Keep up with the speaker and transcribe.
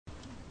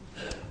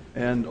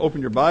And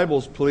open your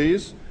Bibles,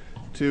 please,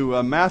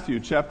 to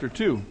Matthew chapter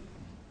 2.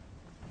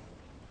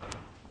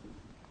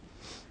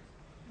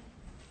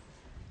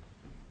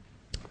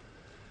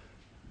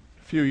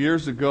 A few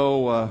years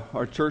ago,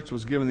 our church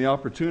was given the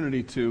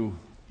opportunity to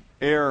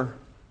air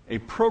a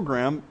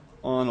program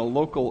on a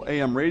local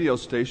AM radio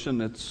station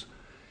that's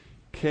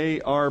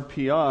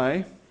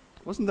KRPI.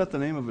 Wasn't that the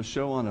name of a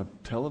show on a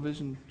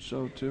television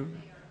show, too?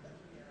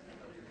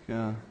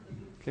 Yeah,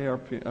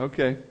 KRPI.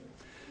 Okay.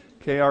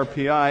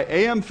 KRPI,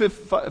 AM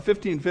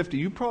 1550.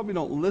 You probably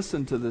don't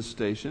listen to this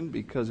station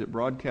because it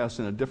broadcasts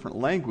in a different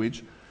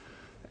language.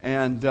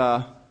 And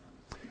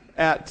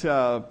at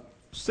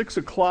 6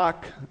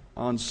 o'clock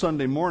on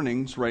Sunday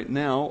mornings right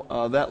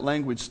now, that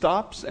language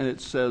stops and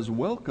it says,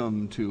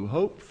 "Welcome to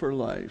Hope for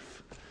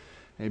Life,"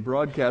 a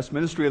broadcast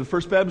ministry of the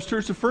First Baptist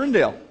Church of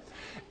Ferndale.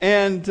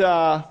 And,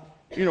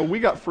 we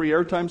got free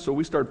airtime, so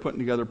we started putting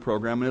together a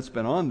program, and it's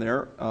been on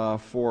there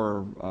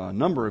for a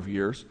number of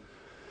years.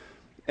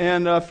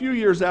 And a few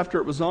years after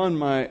it was on,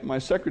 my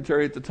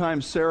secretary at the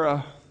time,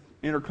 Sarah,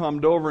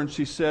 intercommed over and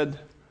she said,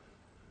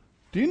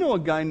 "Do you know a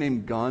guy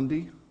named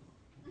Gandhi?"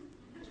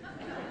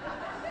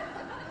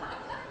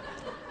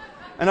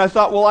 And I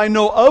thought, well, I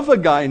know of a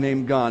guy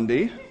named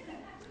Gandhi,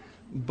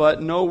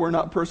 but no, we're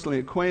not personally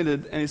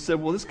acquainted. And he said,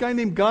 well, this guy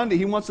named Gandhi,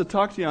 he wants to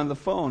talk to you on the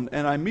phone.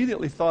 And I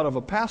immediately thought of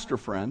a pastor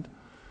friend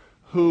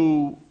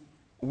who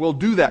will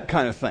do that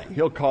kind of thing.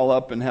 He'll call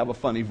up and have a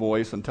funny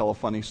voice and tell a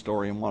funny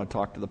story and want to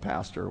talk to the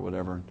pastor or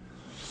whatever.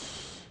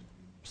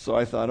 So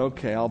I thought,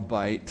 okay, I'll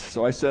bite.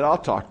 So I said, I'll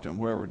talk to him,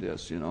 wherever it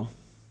is,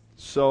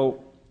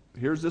 So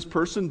here's this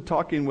person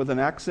talking with an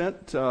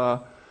accent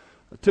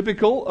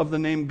typical of the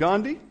name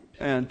Gandhi,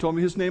 and told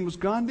me his name was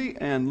Gandhi,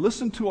 and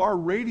listened to our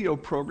radio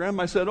program.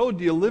 I said, oh,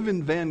 do you live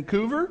in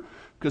Vancouver?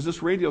 Because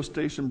this radio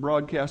station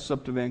broadcasts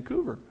up to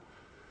Vancouver.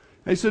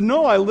 And he said,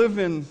 no, I live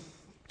in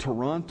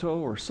Toronto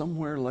or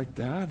somewhere like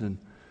that. And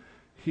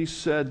he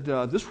said,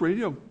 this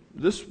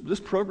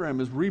program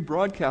is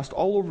rebroadcast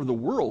all over the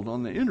world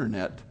on the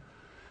internet.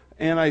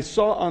 And I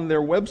saw on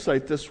their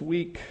website this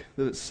week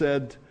that it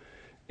said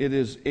it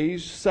is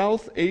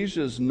South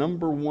Asia's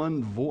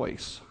 #1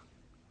 voice.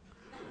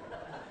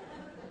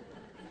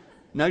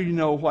 Now you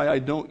know why I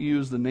don't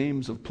use the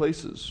names of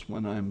places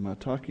when I'm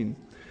talking.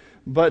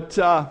 But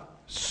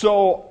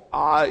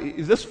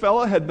this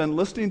fella had been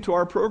listening to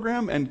our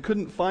program and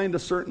couldn't find a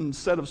certain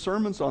set of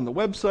sermons on the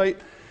website,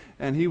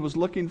 and he was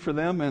looking for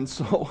them, and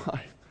so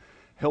I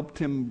helped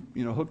him,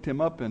 hooked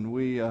him up, and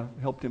we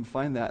helped him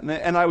find that.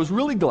 And I was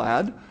really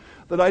glad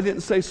that I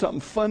didn't say something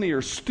funny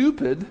or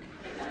stupid.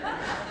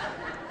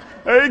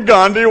 Hey,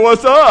 Gandhi,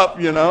 what's up,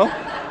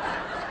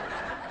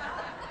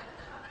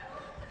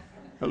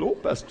 Hello,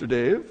 Pastor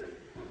Dave.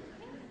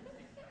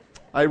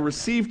 I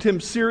received him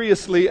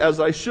seriously as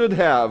I should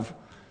have.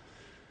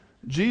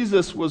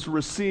 Jesus was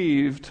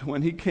received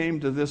when he came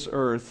to this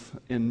earth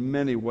in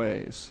many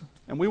ways.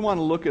 And we want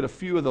to look at a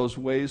few of those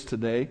ways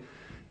today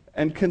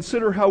and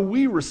consider how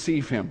we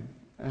receive him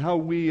and how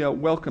we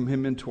welcome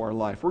him into our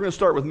life. We're going to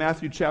start with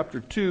Matthew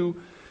chapter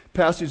 2,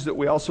 passage that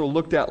we also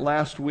looked at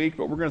last week,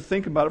 but we're going to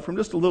think about it from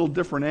just a little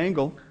different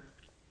angle.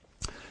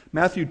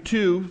 Matthew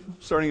 2,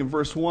 starting in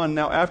verse 1,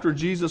 Now after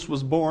Jesus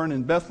was born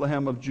in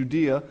Bethlehem of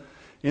Judea,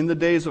 in the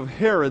days of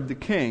Herod the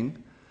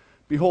king,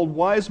 behold,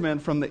 wise men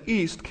from the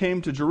east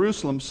came to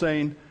Jerusalem,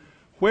 saying,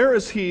 Where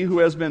is he who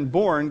has been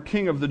born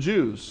King of the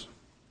Jews?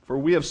 For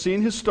we have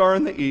seen his star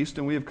in the east,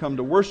 and we have come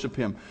to worship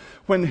him.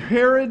 When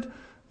Herod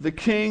the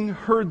king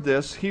heard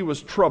this, he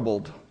was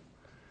troubled,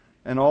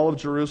 and all of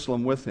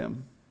Jerusalem with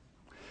him.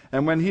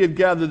 And when he had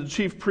gathered the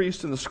chief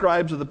priests and the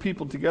scribes of the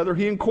people together,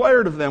 he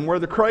inquired of them where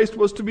the Christ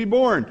was to be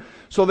born.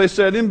 So they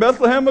said, In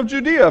Bethlehem of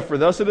Judea, for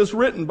thus it is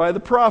written by the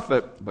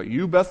prophet, But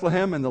you,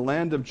 Bethlehem, in the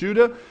land of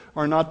Judah,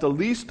 are not the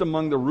least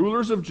among the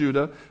rulers of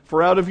Judah,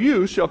 for out of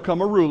you shall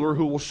come a ruler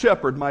who will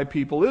shepherd my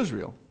people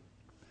Israel.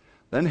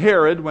 Then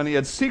Herod, when he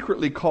had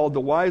secretly called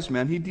the wise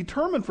men, he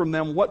determined from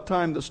them what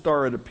time the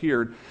star had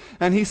appeared.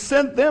 And he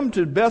sent them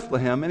to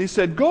Bethlehem, and he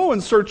said, Go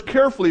and search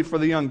carefully for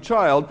the young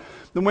child.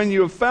 Then when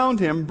you have found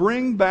him,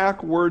 bring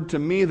back word to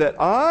me that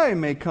I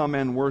may come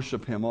and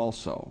worship him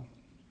also.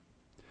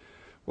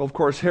 Well, of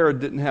course, Herod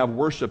didn't have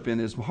worship in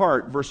his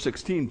heart. Verse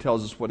 16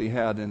 tells us what he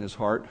had in his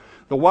heart.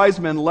 The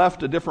wise men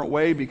left a different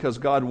way because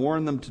God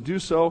warned them to do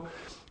so.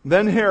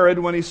 Then Herod,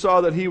 when he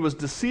saw that he was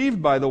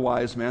deceived by the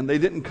wise men, they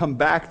didn't come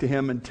back to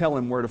him and tell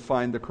him where to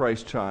find the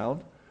Christ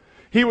child.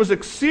 He was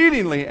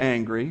exceedingly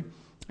angry,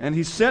 and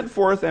he sent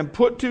forth and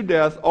put to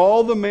death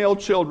all the male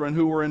children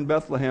who were in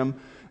Bethlehem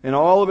in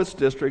all of its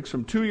districts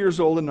from 2 years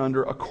old and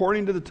under,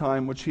 according to the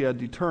time which he had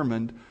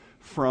determined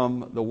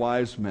from the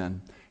wise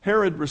men.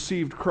 Herod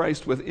received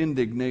Christ with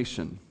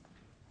indignation.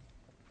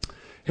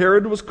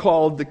 Herod was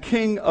called the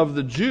King of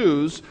the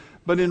Jews,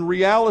 but in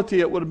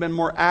reality it would have been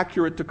more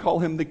accurate to call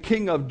him the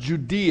King of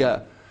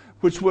Judea,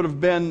 which would have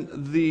been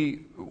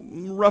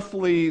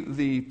roughly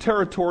the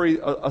territory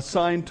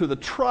assigned to the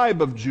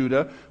tribe of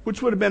Judah,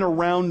 which would have been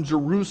around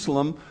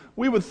Jerusalem.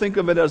 We would think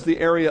of it as the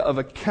area of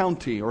a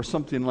county or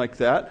something like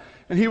that.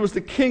 and he was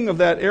the king of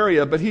that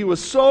area, but he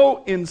was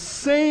so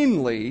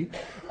insanely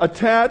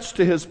attached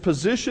to his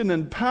position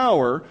and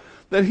power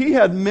that he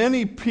had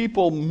many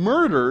people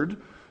murdered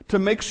to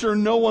make sure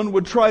no one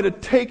would try to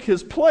take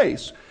his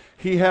place.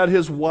 He had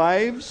his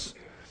wives,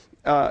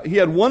 he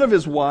had one of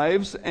his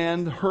wives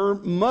and her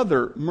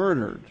mother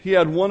murdered. He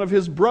had one of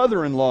his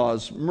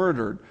brother-in-laws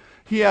murdered.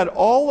 He had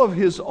all of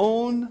his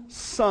own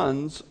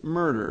sons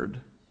murdered.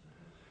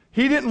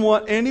 He didn't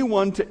want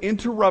anyone to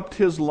interrupt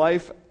his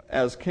life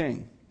as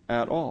king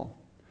at all.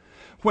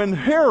 When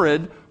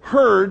Herod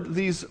heard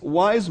these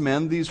wise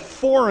men, these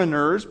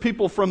foreigners,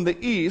 people from the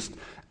east,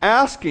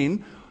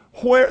 asking,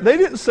 they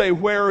didn't say,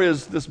 "Where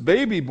is this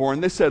baby born?"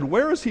 They said,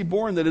 "Where is he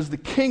born that is the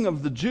king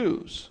of the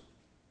Jews?"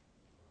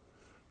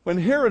 When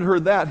Herod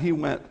heard that, he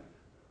went,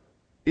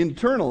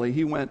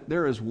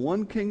 "There is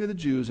one king of the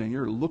Jews, and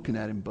you're looking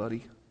at him,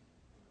 buddy."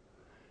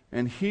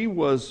 And he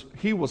was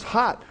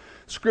hot.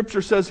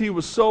 Scripture says he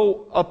was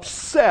so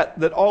upset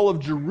that all of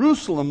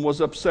Jerusalem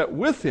was upset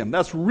with him.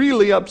 That's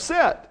really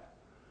upset.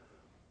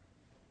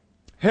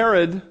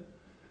 Herod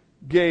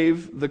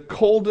gave the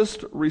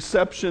coldest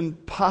reception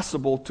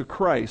possible to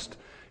Christ.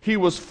 He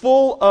was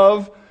full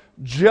of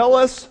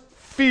jealous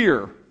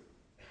fear.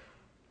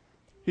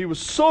 He was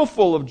so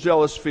full of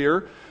jealous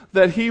fear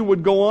that he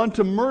would go on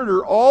to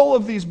murder all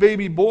of these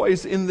baby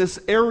boys in this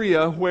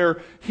area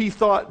where he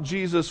thought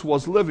Jesus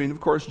was living. Of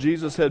course,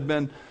 Jesus had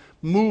been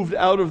moved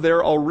out of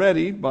there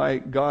already by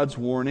God's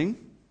warning.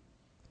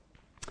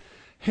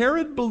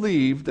 Herod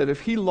believed that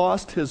if he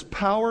lost his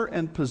power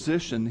and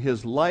position,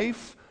 his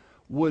life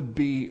would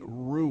be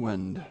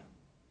ruined.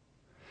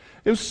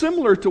 It was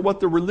similar to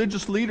what the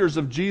religious leaders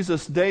of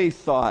Jesus' day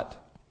thought.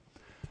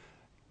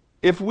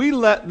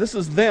 This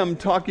is them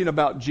talking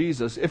about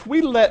Jesus, if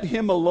we let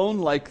him alone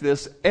like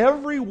this,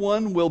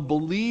 everyone will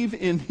believe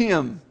in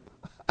him.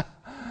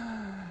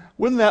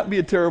 Wouldn't that be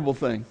a terrible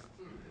thing?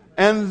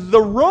 And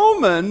the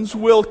Romans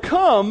will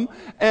come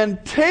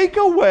and take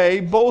away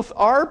both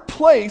our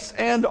place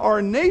and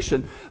our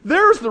nation.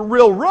 There's the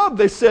real rub.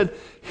 They said,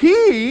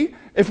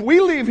 if we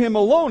leave him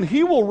alone,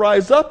 he will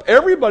rise up,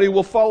 everybody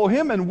will follow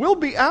him, and we'll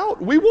be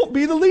out. We won't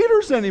be the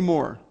leaders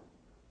anymore.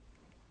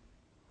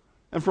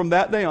 And from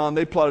that day on,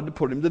 they plotted to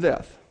put him to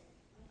death.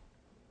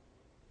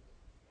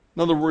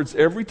 In other words,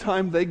 every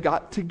time they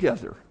got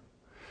together,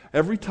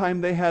 every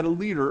time they had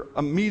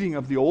a meeting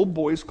of the old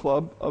boys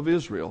club of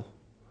Israel,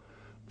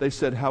 they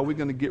said, "How are we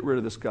going to get rid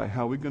of this guy?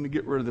 How are we going to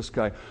get rid of this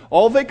guy?"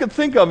 All they could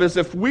think of is,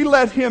 if we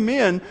let him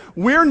in,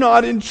 we're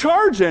not in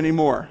charge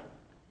anymore.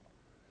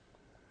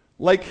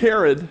 Like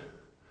Herod,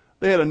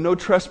 they had a no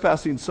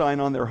trespassing sign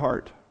on their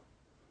heart.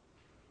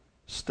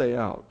 Stay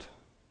out.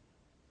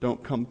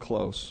 Don't come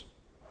close.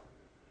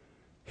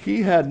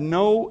 He had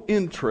no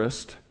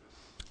interest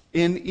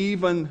in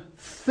even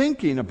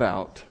thinking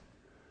about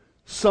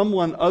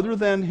someone other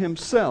than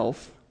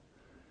himself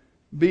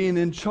being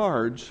in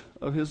charge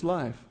of his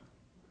life.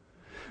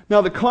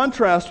 Now, the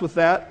contrast with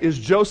that is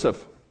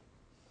Joseph.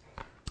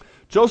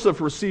 Joseph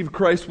received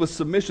Christ with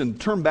submission.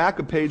 Turn back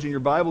a page in your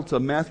Bible to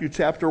Matthew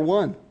chapter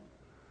 1.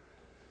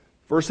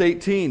 Verse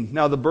 18.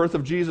 Now, the birth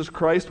of Jesus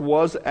Christ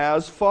was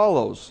as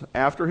follows.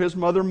 After his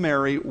mother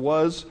Mary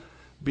was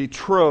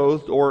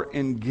betrothed or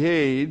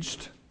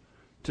engaged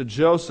to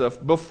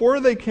Joseph, before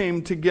they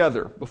came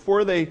together,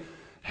 before they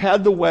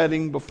had the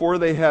wedding, before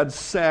they had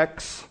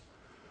sex,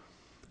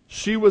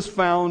 she was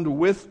found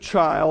with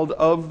child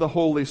of the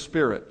Holy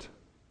Spirit.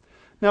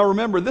 Now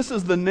remember, this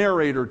is the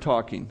narrator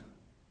talking.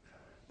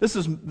 This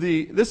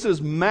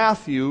is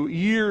Matthew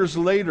years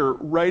later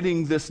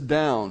writing this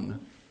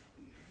down.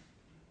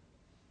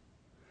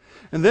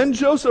 And then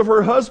Joseph,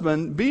 her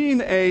husband,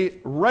 being a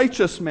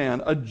righteous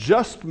man, a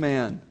just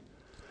man,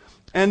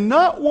 and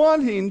not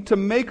wanting to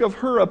make of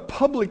her a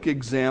public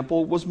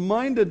example, was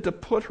minded to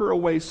put her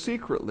away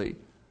secretly.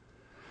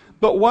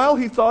 But while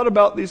he thought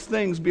about these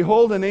things,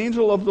 behold, an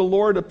angel of the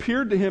Lord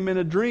appeared to him in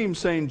a dream,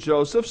 saying,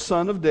 Joseph,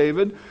 son of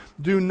David,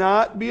 do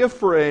not be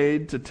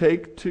afraid to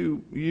take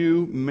to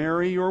you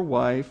Mary your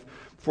wife,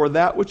 for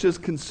that which is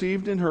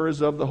conceived in her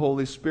is of the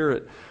Holy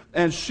Spirit.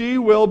 And she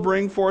will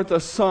bring forth a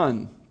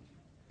son,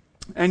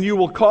 and you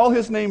will call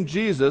his name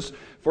Jesus,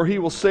 for he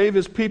will save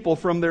his people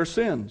from their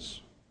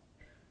sins.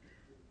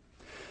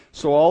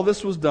 So all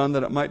this was done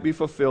that it might be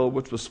fulfilled,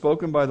 which was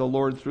spoken by the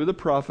Lord through the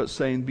prophet,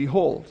 saying,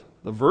 Behold,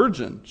 the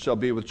virgin shall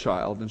be with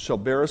child, and shall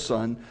bear a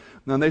son,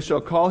 and then they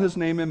shall call his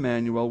name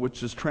Emmanuel,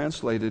 which is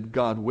translated,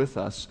 God with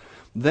us.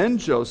 Then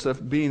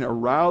Joseph, being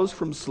aroused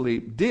from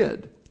sleep,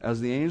 did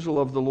as the angel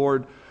of the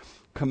Lord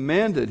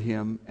commanded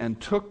him, and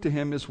took to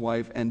him his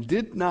wife, and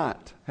did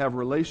not have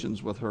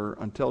relations with her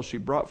until she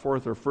brought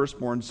forth her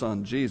firstborn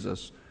son,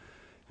 Jesus,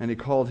 and he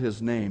called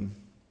his name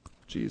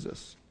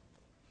Jesus.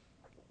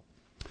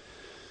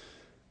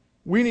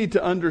 We need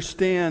to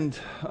understand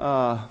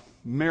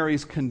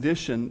Mary's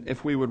condition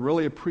if we would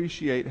really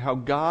appreciate how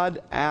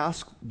God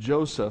asked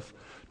Joseph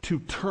to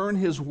turn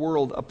his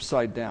world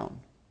upside down.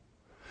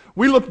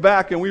 We look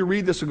back and we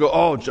read this and go,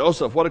 oh,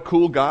 Joseph, what a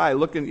cool guy,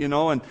 looking,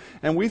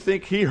 and we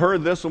think he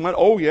heard this and went,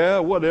 oh yeah,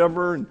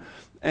 whatever.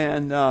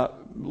 And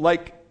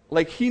like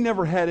like he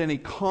never had any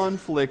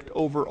conflict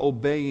over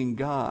obeying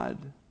God.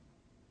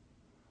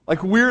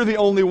 Like we're the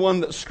only one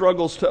that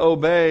struggles to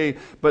obey,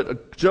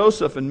 but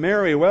Joseph and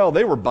Mary, well,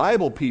 they were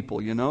Bible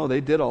people, you know,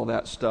 they did all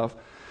that stuff.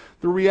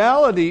 The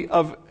reality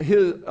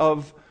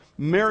of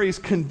Mary's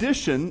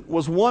condition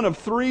was one of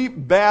three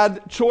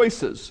bad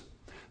choices.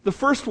 The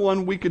first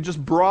one we could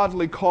just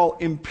broadly call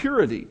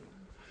impurity.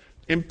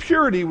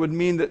 Impurity would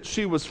mean that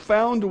she was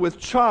found with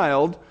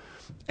child,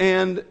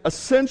 and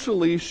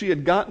essentially she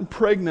had gotten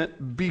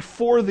pregnant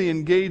before the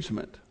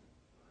engagement.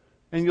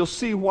 And you'll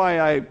see why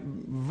I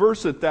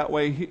verse it that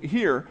way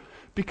here.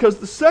 Because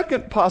the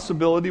second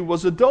possibility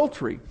was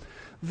adultery.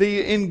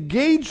 The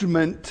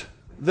engagement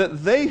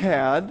that they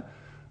had,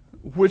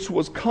 which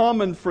was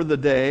common for the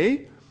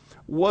day,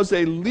 was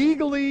a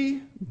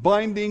legally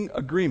binding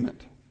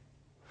agreement.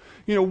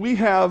 You know, we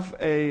have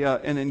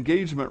an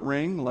engagement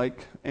ring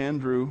like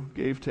Andrew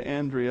gave to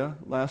Andrea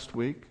last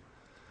week.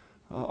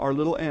 Our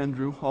little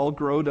Andrew, all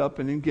grown up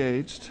and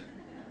engaged.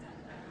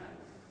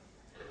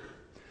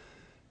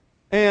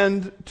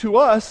 And to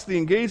us, the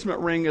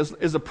engagement ring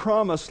is a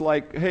promise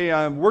like,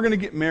 hey, we're going to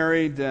get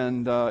married,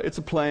 and it's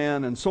a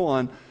plan, and so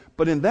on.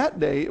 But in that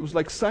day, it was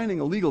like signing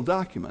a legal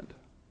document.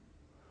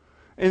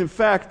 And in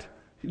fact,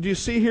 do you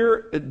see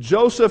here,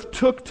 Joseph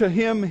took to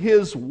him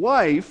his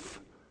wife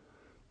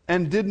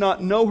and did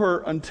not know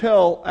her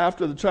until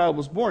after the child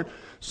was born.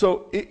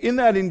 So in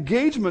that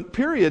engagement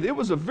period, it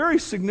was a very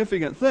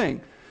significant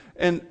thing.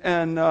 And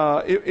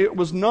it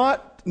was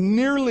not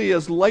nearly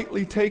as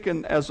lightly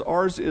taken as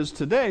ours is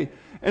today.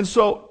 And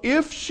so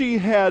if she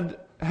had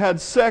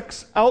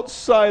sex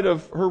outside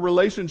of her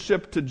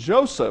relationship to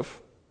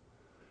Joseph,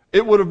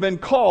 it would have been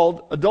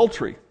called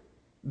adultery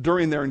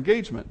during their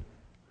engagement.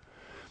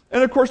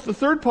 And of course, the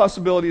third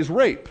possibility is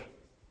rape.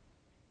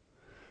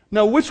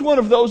 Now, which one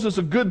of those is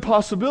a good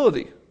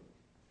possibility?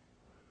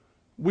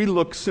 We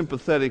look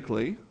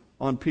sympathetically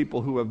on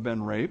people who have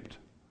been raped.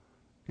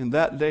 In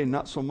that day,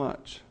 not so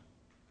much.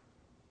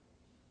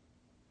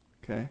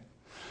 Okay.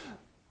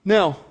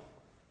 Now,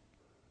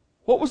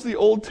 what was the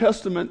Old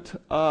Testament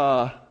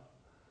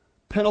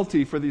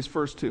penalty for these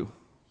first two?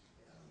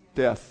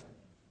 Death.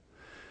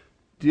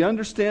 Do you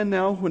understand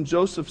now when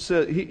Joseph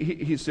said,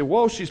 he said,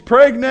 whoa, she's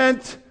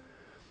pregnant.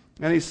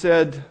 And he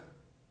said,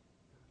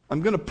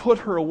 I'm going to put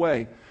her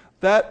away.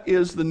 That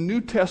is the New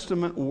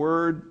Testament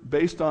word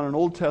based on an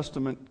Old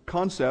Testament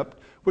concept,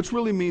 which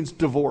really means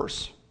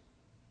divorce.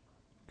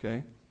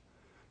 Okay?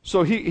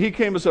 So he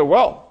came and said,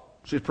 well,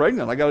 she's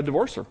pregnant, I got to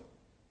divorce her.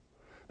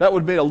 That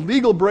would be a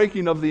legal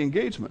breaking of the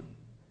engagement.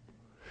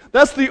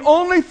 That's the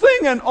only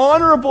thing an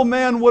honorable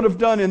man would have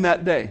done in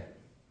that day.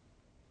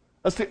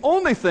 That's the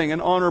only thing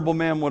an honorable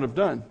man would have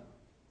done.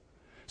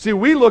 See,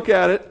 we look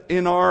at it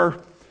in our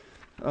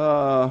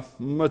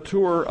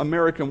mature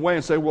American way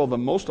and say, well, the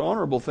most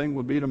honorable thing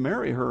would be to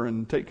marry her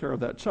and take care of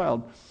that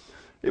child.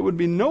 It would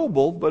be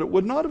noble, but it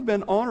would not have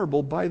been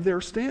honorable by their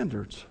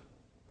standards.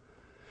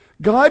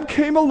 God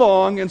came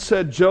along and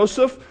said,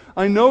 Joseph,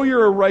 I know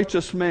you're a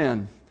righteous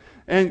man,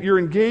 and you're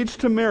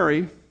engaged to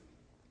Mary,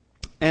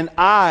 and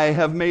I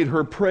have made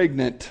her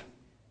pregnant,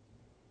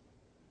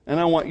 and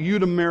I want you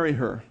to marry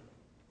her.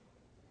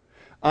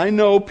 I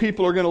know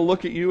people are going to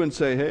look at you and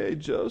say, hey,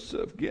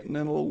 Joseph, getting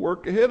in a little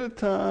work ahead of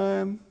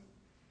time.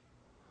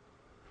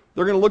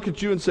 They're going to look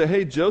at you and say,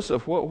 hey,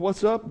 Joseph,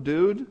 what's up,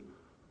 dude?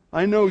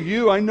 I know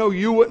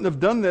you wouldn't have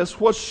done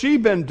this. What's she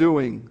been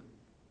doing?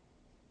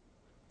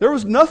 There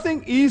was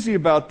nothing easy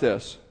about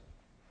this.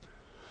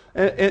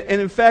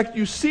 And in fact,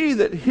 you see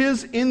that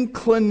his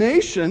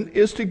inclination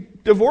is to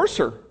divorce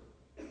her.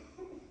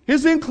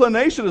 His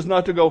inclination is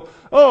not to go,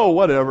 oh,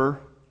 whatever.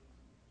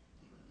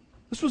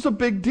 This was a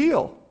big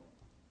deal.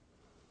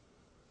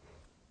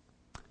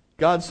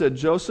 God said,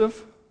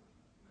 Joseph,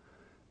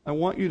 I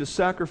want you to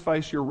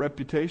sacrifice your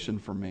reputation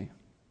for me.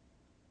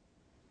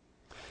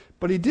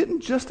 But he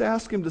didn't just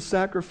ask him to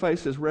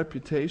sacrifice his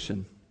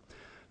reputation.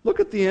 Look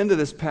at the end of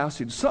this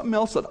passage. Something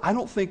else that I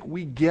don't think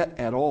we get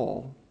at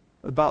all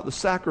about the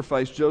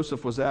sacrifice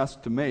Joseph was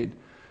asked to make.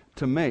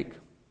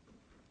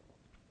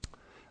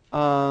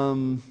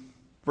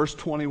 Verse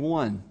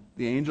 21,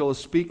 the angel is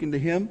speaking to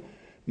him.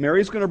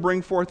 Mary's going to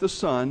bring forth a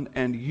son,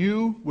 and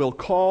you will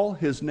call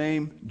his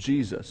name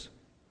Jesus.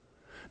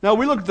 Now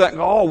we look at that and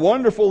go, oh,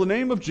 wonderful, the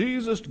name of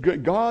Jesus,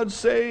 God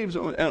saves,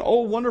 and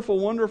oh, wonderful,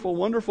 wonderful,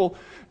 wonderful.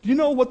 Do you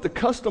know what the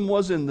custom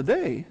was in the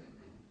day?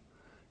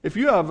 If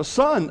you have a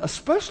son,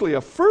 especially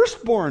a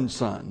firstborn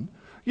son,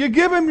 you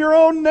give him your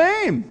own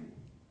name.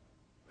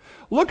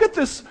 Look at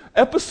this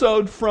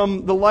episode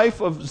from the life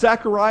of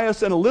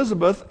Zacharias and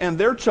Elizabeth and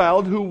their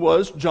child, who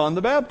was John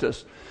the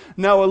Baptist.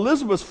 Now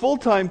Elizabeth's full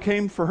time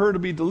came for her to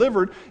be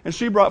delivered, and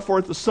she brought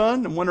forth a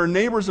son, and when her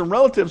neighbors and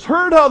relatives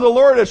heard how the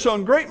Lord had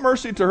shown great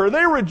mercy to her,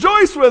 they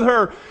rejoiced with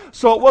her.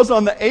 So it was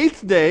on the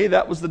 8th day,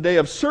 that was the day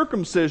of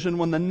circumcision,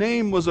 when the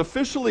name was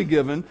officially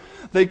given.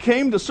 They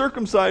came to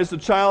circumcise the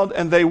child,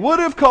 and they would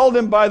have called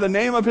him by the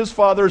name of his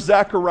father,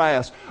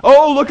 Zacharias.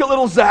 Oh, look at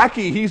little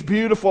Zachy, he's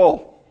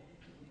beautiful.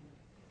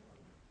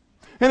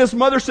 And his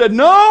mother said,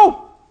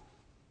 no,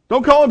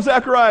 Don't call him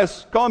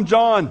Zacharias, call him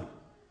John.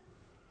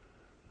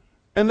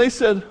 And they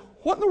said,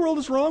 what in the world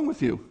is wrong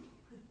with you?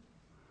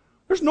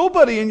 There's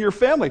nobody in your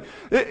family.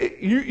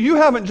 You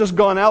haven't just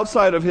gone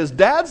outside of his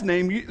dad's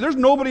name. There's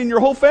nobody in your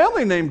whole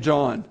family named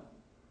John.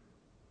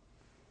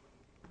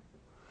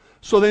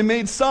 So they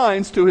made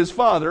signs to his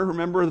father.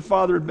 Remember, the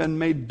father had been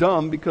made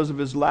dumb because of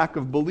his lack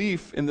of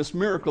belief in this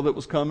miracle that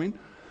was coming.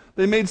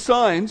 They made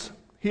signs.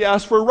 He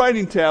asked for a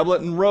writing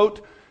tablet and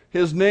wrote,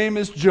 his name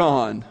is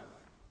John.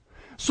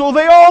 So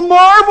they all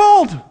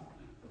marveled.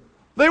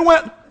 They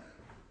went.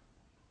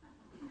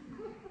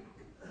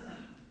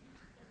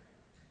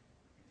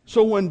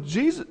 So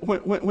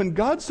when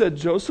God said,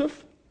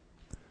 Joseph,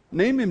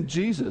 name him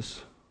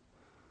Jesus.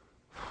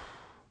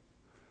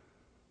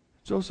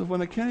 Joseph,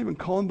 when I can't even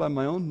call him by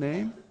my own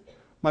name,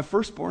 my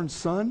firstborn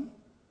son.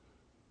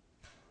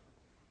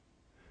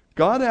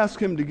 God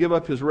asked him to give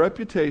up his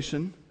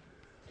reputation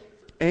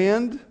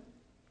and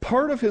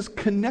part of his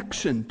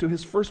connection to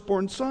his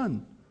firstborn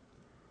son.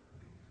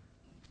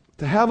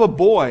 To have a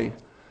boy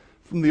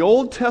from the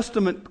Old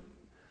Testament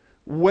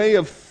way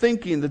of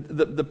thinking,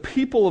 the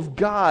people of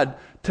God,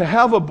 to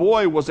have a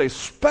boy was a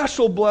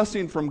special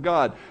blessing from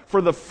God.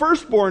 For the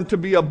firstborn to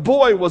be a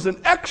boy was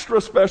an extra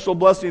special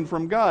blessing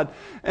from God.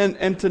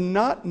 And to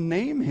not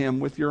name him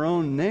with your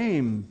own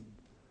name.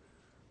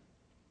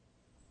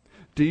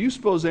 Do you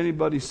suppose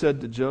anybody said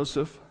to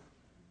Joseph,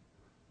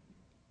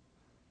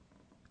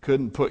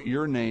 couldn't put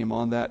your name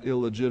on that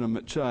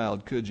illegitimate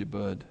child, could you,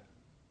 bud?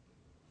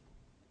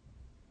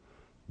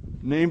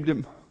 Named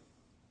him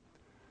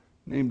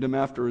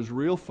after his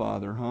real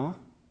father, huh?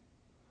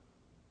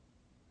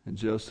 And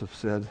Joseph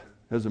said,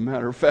 as a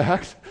matter of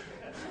fact,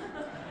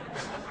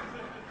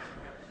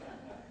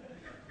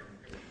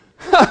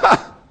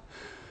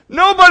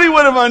 nobody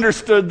would have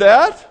understood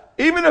that,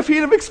 even if he'd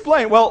have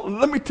explained. Well,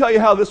 let me tell you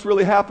how this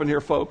really happened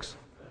here, folks.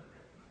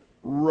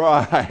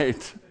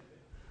 Right.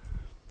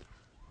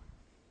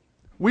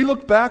 We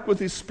look back with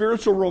these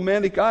spiritual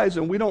romantic eyes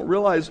and we don't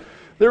realize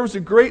there was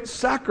a great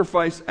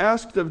sacrifice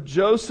asked of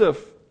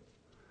Joseph.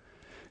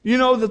 You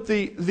know that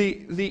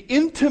the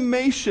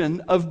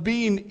intimation of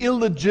being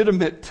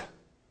illegitimate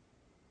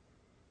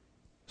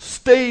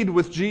stayed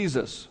with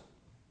Jesus.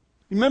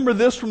 You remember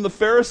this from the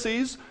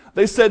Pharisees?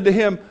 They said to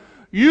him,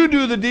 you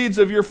do the deeds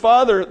of your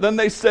father. Then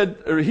he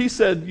said,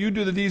 you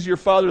do the deeds of your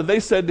father.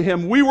 They said to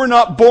him, we were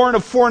not born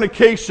of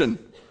fornication.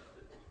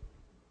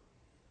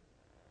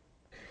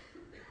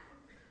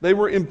 They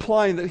were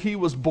implying that he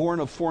was born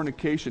of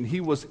fornication.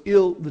 He was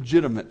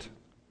illegitimate.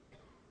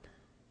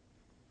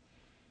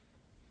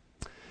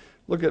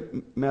 Look at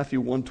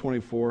Matthew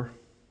 1:24.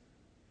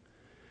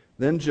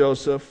 Then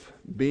Joseph,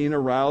 being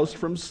aroused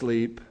from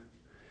sleep,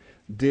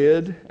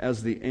 did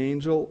as the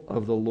angel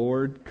of the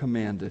Lord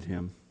commanded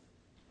him,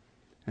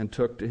 and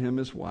took to him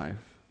his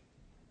wife.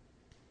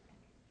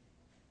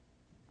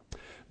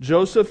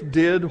 Joseph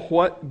did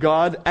what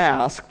God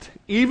asked,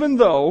 even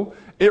though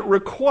it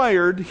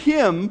required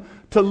him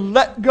to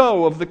let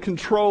go of the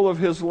control of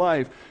his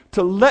life,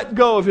 to let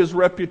go of his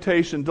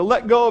reputation, to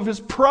let go of his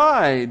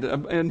pride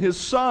and his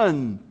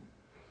son.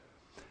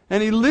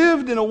 And he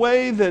lived in a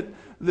way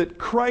that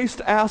Christ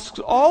asks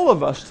all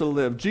of us to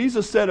live.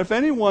 Jesus said, if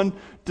anyone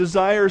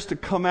desires to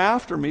come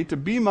after me, to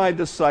be my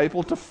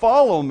disciple, to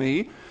follow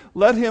me,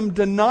 let him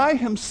deny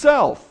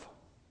himself.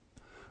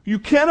 You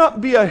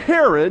cannot be a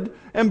Herod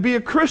and be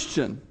a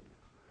Christian.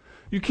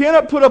 You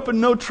cannot put up a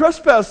no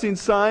trespassing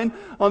sign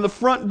on the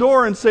front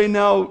door and say,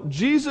 now,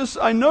 Jesus,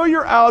 I know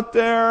you're out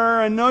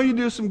there. I know you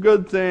do some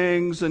good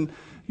things. And,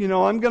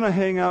 I'm going to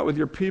hang out with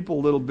your people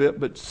a little bit,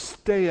 but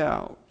stay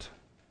out.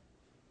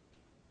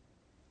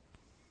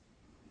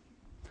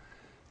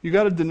 You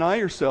got to deny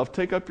yourself,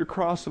 take up your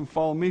cross and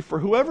follow me. For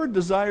whoever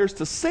desires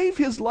to save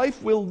his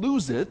life will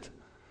lose it,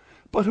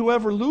 but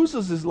whoever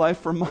loses his life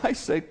for my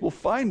sake will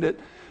find it.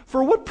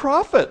 For what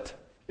profit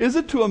is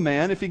it to a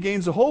man if he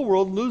gains the whole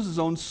world and loses his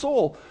own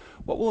soul?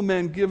 What will a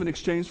man give in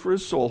exchange for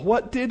his soul?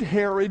 What did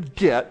Herod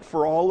get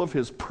for all of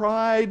his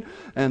pride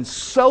and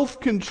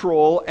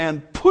self-control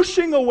and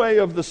pushing away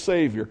of the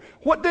Savior?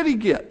 What did he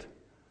get?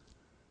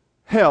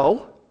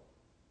 Hell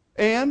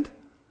and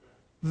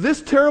this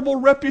terrible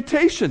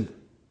reputation.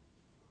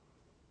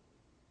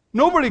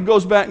 Nobody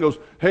goes back and goes,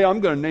 hey, I'm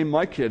going to name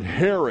my kid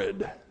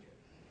Herod.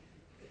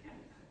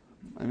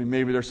 I mean,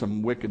 maybe there's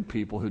some wicked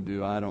people who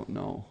do. I don't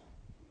know.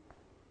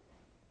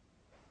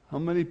 How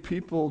many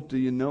people do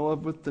you know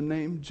of with the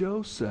name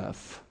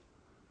Joseph?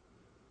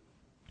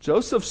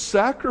 Joseph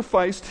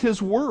sacrificed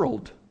his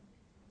world.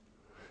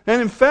 And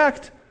in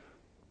fact,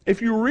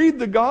 if you read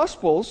the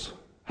Gospels,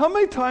 how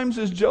many times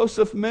is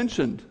Joseph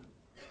mentioned?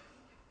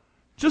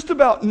 Just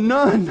about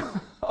none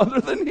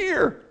other than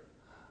here.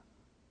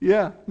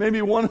 Yeah,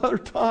 maybe one other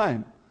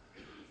time.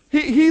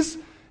 He's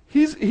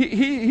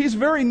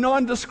very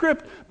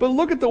nondescript, but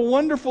look at the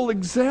wonderful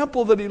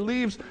example that he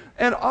leaves,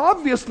 and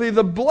obviously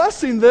the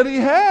blessing that he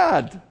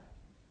had.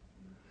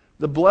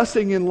 The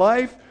blessing in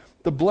life,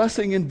 the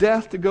blessing in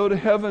death to go to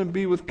heaven and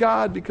be with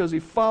God because he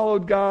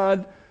followed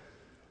God.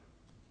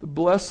 The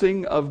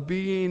blessing of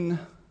being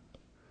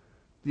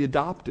the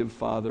adoptive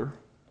father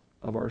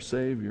of our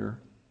Savior.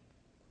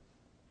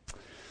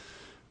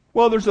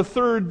 Well, there's a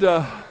third.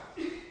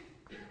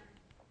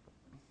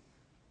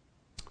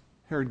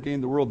 Herod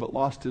gained the world but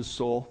lost his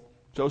soul.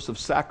 Joseph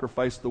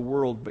sacrificed the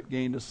world but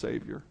gained a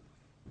Savior.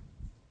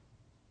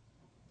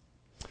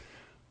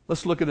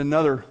 Let's look at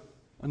another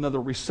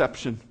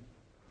reception.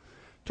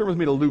 Turn with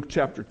me to Luke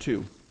chapter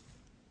 2.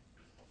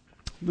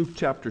 Luke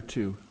chapter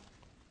 2.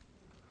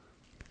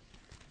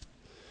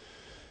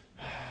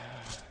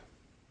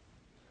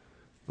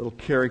 Little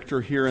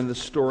character here in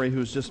this story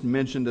who's just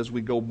mentioned as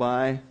we go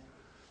by.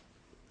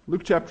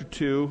 Luke chapter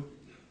 2.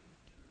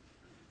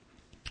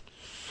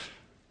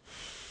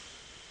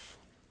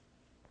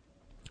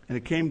 And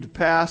it came to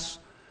pass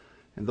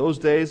in those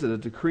days that a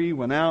decree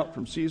went out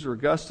from Caesar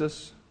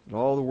Augustus that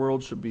all the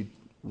world should be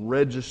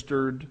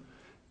registered.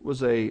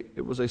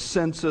 It was a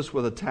census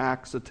with a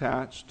tax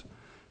attached.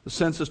 The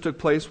census took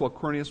place while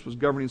Quirinius was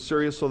governing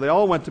Syria, so they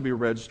all went to be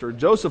registered.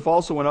 Joseph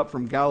also went up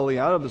from Galilee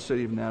out of the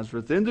city of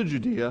Nazareth into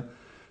Judea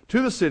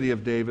to the city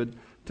of David,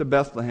 to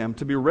Bethlehem,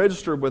 to be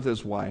registered with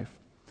his wife.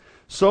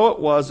 So it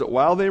was that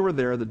while they were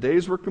there, the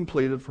days were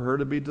completed for her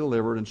to be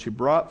delivered, and she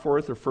brought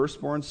forth her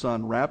firstborn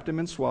son, wrapped him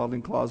in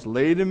swaddling cloths,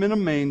 laid him in a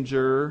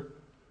manger,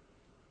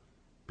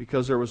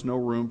 because there was no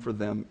room for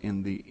them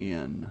in the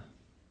inn.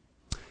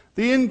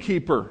 The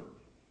innkeeper.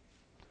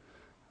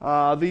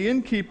 The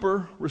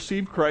innkeeper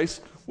received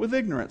Christ with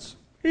ignorance.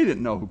 He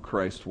didn't know who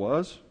Christ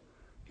was.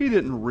 He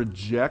didn't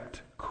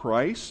reject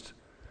Christ.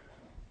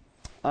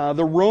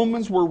 The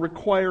Romans were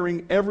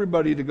requiring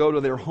everybody to go to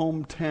their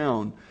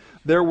hometown.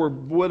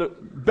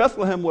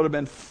 Bethlehem would have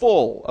been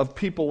full of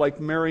people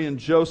like Mary and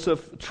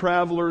Joseph,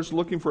 travelers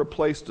looking for a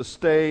place to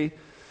stay.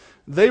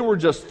 They were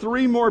just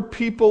 3 more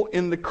people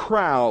in the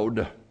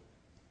crowd.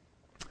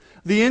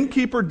 The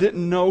innkeeper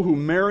didn't know who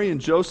Mary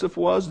and Joseph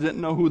was, didn't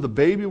know who the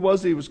baby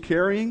was he was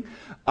carrying.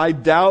 I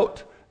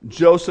doubt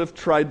Joseph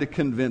tried to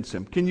convince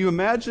him. Can you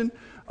imagine?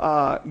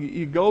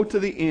 You go to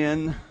the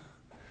inn.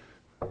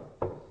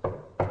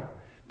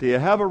 Do you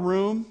have a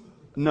room?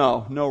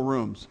 No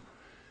rooms.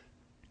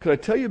 Could I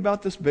tell you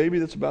about this baby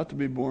that's about to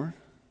be born?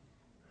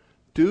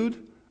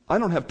 Dude, I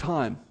don't have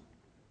time.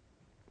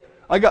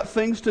 I got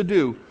things to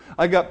do.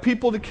 I got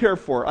people to care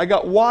for. I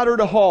got water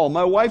to haul.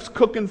 My wife's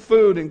cooking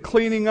food and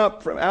cleaning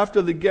up from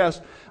after the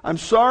guests. I'm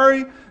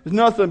sorry, it's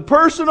nothing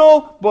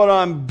personal, but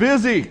I'm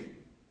busy.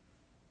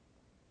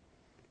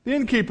 The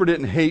innkeeper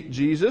didn't hate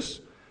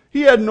Jesus.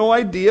 He had no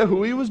idea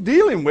who he was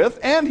dealing with,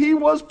 and he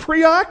was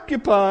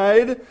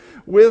preoccupied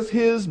with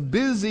his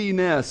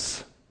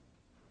busyness.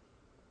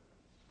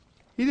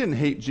 He didn't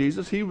hate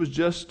Jesus. He was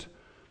just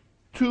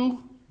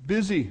too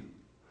busy.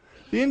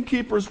 The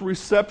innkeeper's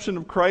reception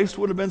of Christ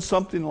would have been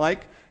something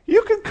like,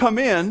 you can come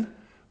in,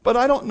 but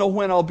I don't know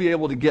when I'll be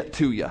able to get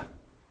to you.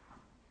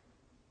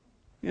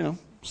 You know,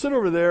 sit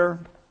over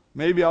there.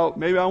 Maybe I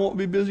won't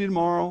be busy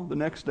tomorrow, the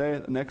next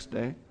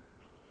day.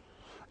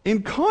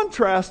 In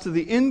contrast to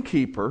the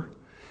innkeeper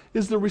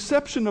is the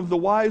reception of the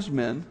wise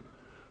men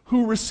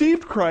who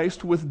received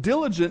Christ with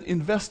diligent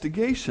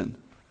investigation.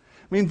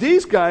 I mean,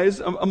 these guys,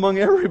 among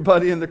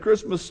everybody in the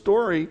Christmas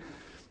story,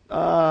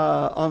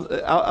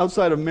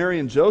 outside of Mary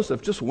and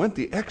Joseph, just went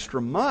the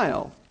extra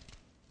mile.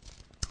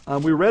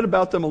 We read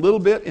about them a little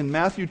bit in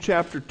Matthew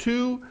chapter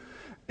 2,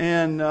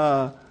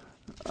 and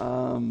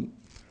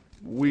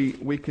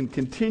we can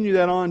continue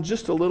that on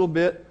just a little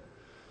bit.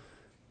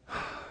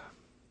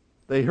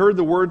 They heard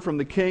the word from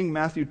the king,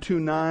 Matthew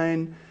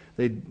 2:9.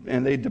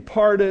 And they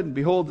departed, and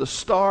behold, the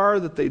star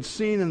that they'd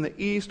seen in the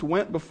east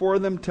went before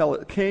them till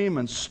it came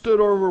and stood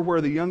over where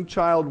the young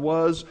child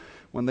was.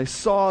 When they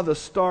saw the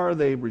star,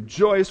 they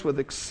rejoiced with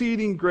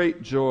exceeding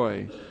great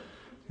joy.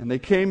 And they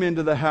came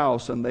into the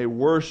house, and they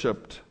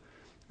worshipped,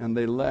 and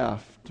they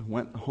left,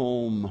 went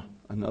home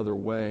another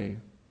way.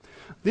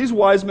 These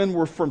wise men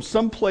were from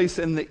some place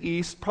in the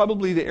east,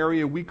 probably the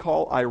area we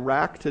call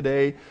Iraq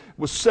today,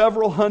 was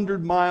several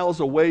hundred miles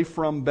away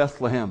from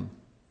Bethlehem.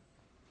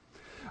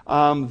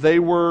 They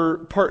were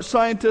part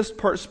scientist,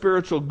 part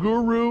spiritual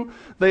guru.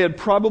 They had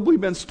probably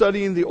been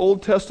studying the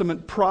Old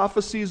Testament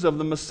prophecies of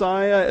the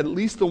Messiah, at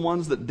least the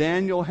ones that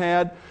Daniel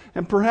had.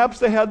 And perhaps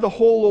they had the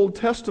whole Old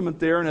Testament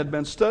there and had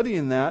been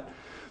studying that.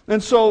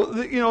 And so,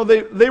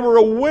 they were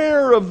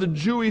aware of the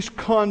Jewish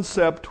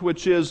concept,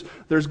 which is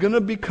there's going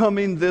to be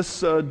coming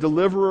this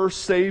deliverer,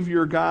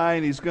 savior guy,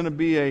 and he's going to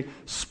be a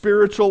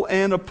spiritual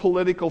and a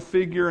political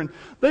figure. And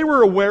they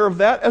were aware of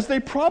that, as they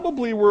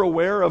probably were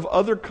aware of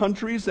other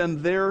countries and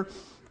their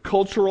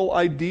cultural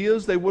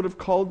ideas, they would have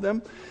called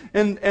them.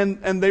 And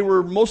they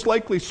were most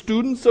likely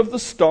students of the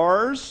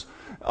stars,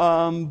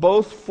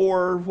 both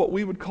for what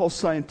we would call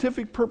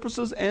scientific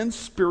purposes and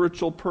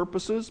spiritual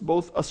purposes,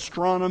 both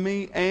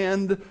astronomy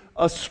and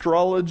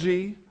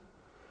astrology.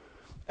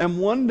 And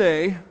one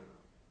day,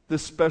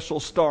 this special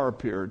star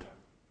appeared.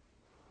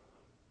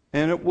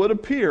 And it would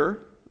appear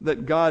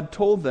that God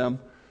told them,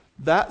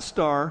 that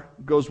star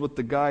goes with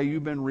the guy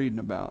you've been reading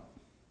about.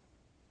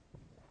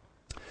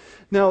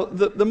 Now,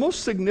 the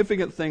most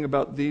significant thing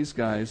about these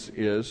guys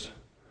is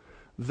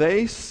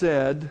they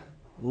said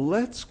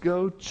let's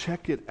go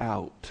check it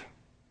out.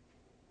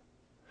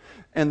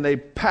 And they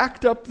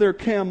packed up their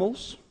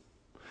camels,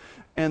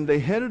 and they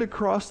headed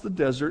across the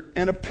desert,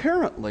 and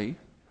apparently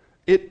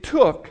it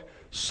took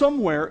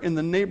somewhere in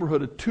the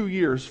neighborhood of 2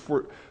 years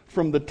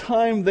from the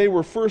time they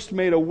were first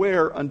made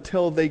aware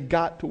until they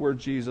got to where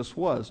Jesus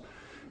was.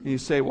 And you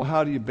say, well,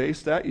 how do you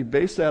base that? You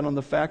base that on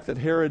the fact that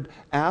Herod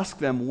asked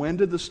them, when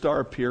did the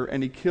star appear?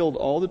 And he killed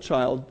all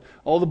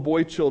the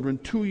boy children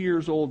 2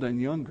 years old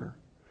and younger.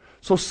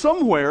 So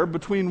somewhere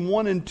between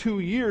 1 and 2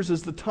 years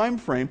is the time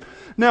frame.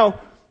 Now,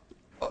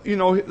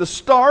 the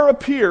star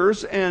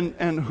appears,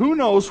 and who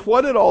knows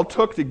what it all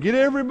took to get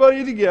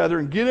everybody together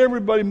and get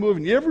everybody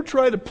moving. You ever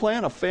try to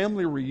plan a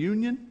family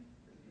reunion?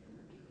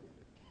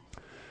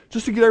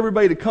 Just to get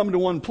everybody to come to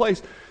one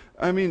place.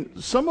 I mean,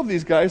 some of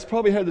these guys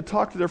probably had to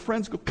talk to their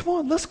friends, go, come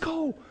on, let's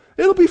go.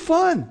 It'll be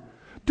fun.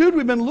 Dude,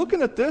 we've been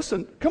looking at this,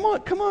 and come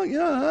on,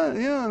 yeah.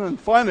 And then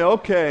finally,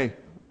 okay,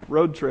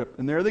 road trip.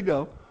 And there they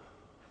go.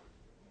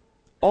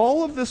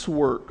 All of this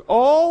work,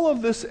 all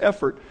of this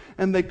effort,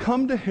 and they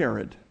come to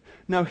Herod.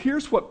 Now,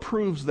 here's what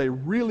proves they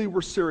really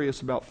were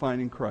serious about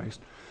finding Christ.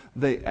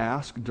 They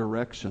ask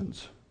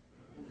directions.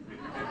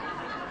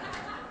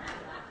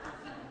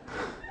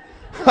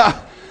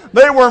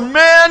 They were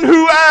men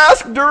who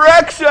asked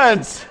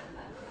directions.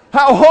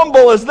 How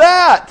humble is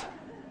that?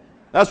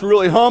 That's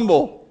really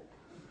humble.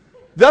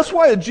 That's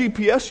why a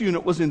GPS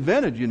unit was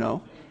invented, You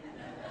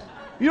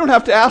don't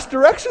have to ask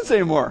directions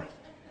anymore.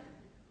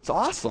 It's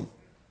awesome.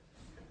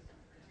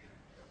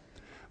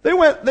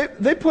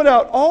 They put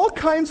out all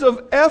kinds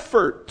of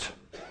effort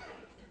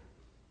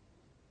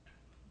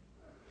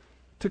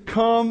to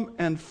come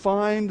and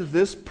find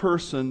this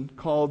person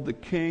called the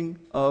King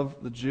of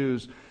the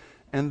Jews.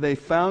 And they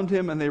found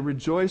him, and they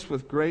rejoiced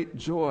with great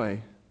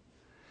joy.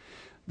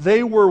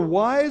 They were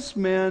wise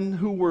men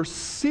who were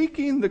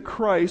seeking the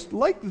Christ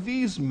like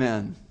these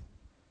men.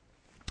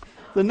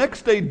 The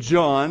next day,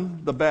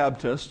 John the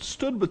Baptist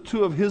stood with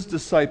 2 of his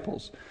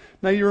disciples.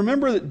 Now, you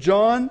remember that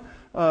John,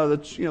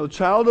 the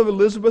child of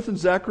Elizabeth and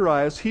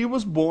Zacharias, he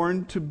was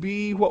born to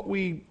be what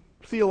we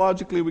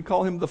theologically we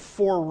call him the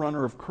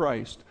forerunner of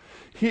Christ.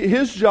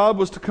 His job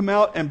was to come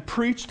out and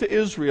preach to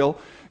Israel,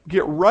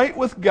 get right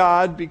with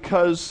God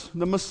because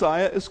the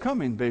Messiah is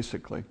coming,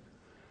 basically.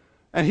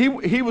 And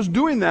he was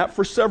doing that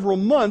for several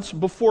months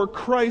before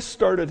Christ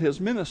started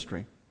his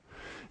ministry.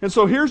 And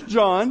so here's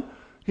John,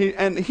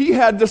 he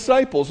had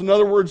disciples. In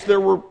other words, there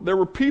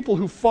were people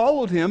who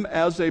followed him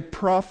as a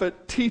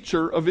prophet,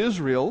 teacher of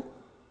Israel.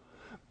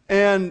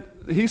 And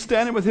he's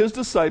standing with his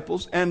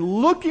disciples and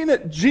looking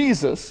at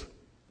Jesus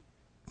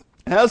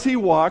as he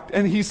walked,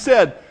 and he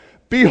said,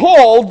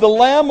 "Behold, the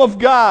Lamb of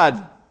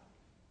God."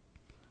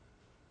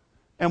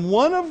 And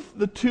one of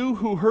the 2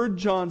 who heard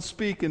John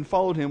speak and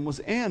followed him was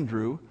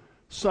Andrew,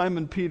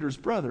 Simon Peter's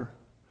brother.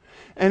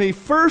 And he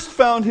first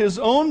found his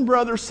own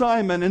brother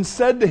Simon and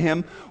said to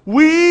him,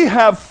 "We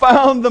have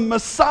found the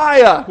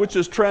Messiah," which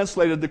is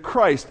translated the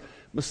Christ.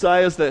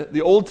 Messiah is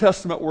the Old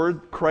Testament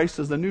word. Christ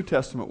is the New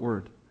Testament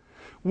word.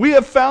 We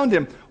have found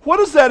him. What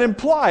does that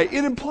imply?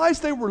 It implies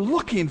they were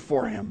looking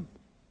for him.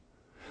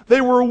 They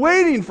were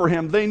waiting for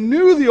him. They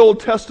knew the Old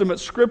Testament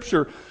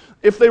scripture.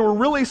 If they were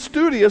really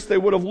studious, they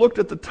would have looked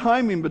at the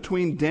timing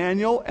between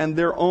Daniel and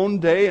their own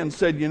day and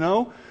said,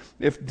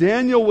 if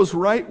Daniel was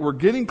right, we're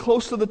getting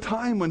close to the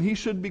time when he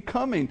should be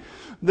coming.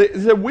 They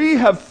said, "We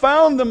have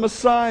found the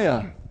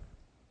Messiah."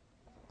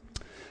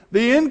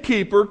 The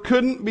innkeeper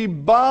couldn't be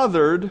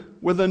bothered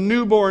with a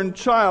newborn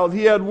child.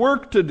 He had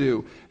work to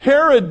do.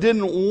 Herod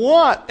didn't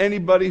want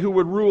anybody who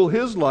would rule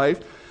his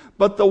life,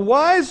 but the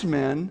wise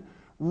men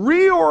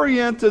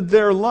reoriented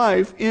their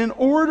life in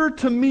order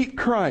to meet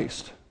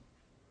Christ.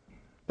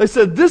 They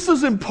said, this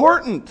is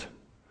important.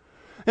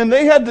 And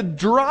they had to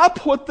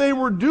drop what they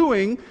were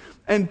doing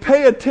and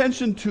pay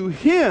attention to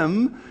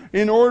him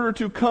in order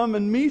to come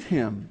and meet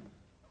him.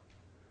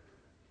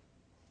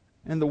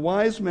 And the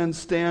wise men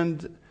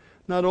stand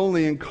not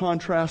only in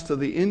contrast to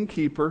the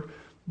innkeeper,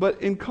 but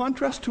in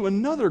contrast to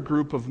another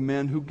group of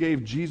men who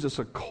gave Jesus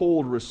a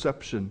cold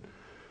reception.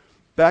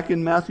 Back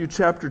in Matthew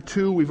chapter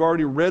 2, we've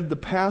already read the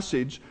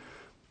passage.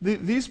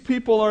 These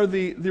people are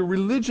the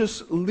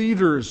religious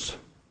leaders.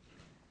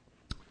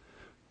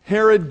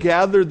 Herod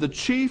gathered the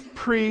chief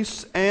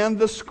priests and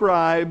the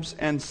scribes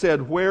and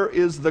said, "Where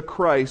is the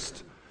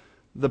Christ,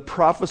 the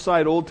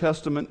prophesied Old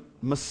Testament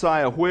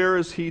Messiah? Where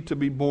is he to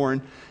be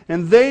born?"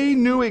 And they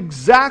knew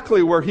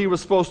exactly where he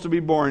was supposed to be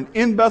born,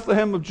 in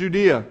Bethlehem of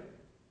Judea.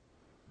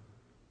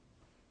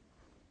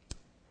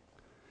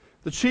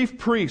 The chief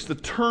priest, the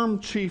term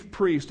chief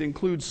priest,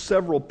 includes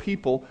several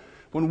people.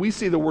 When we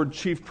see the word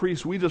chief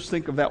priest, we just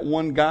think of that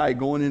one guy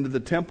going into the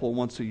temple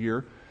once a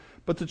year.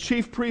 But the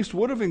chief priest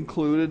would have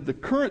included the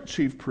current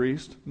chief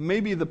priest,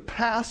 maybe the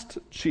past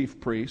chief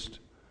priest,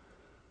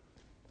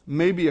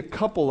 maybe a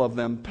couple of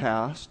them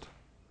past.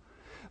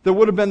 There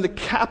would have been the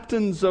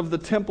captains of the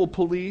temple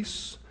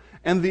police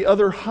and the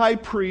other high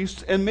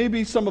priests and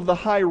maybe some of the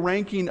high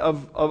ranking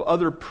of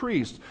other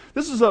priests.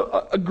 This is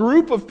a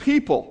group of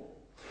people.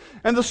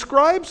 And the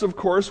scribes, of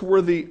course,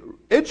 were the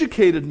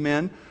educated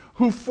men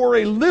who for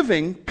a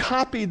living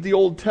copied the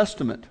Old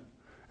Testament.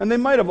 And they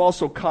might have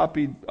also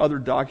copied other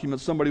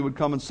documents. Somebody would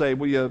come and say,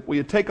 will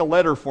you take a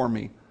letter for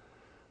me?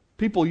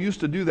 People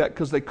used to do that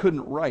because they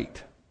couldn't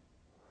write.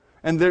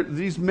 And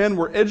these men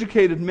were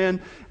educated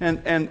men,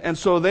 and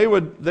so they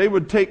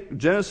would take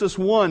Genesis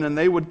 1 and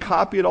they would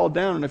copy it all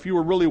down. And if you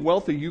were really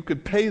wealthy, you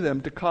could pay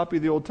them to copy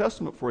the Old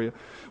Testament for you.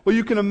 Well,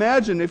 you can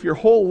imagine if your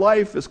whole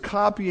life is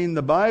copying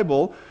the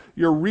Bible,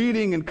 you're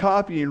reading and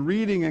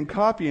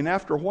copying.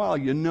 After a while,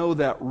 you know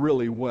that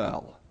really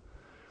well.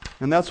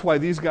 And that's why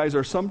these guys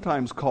are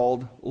sometimes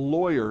called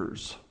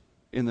lawyers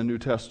in the New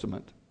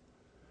Testament.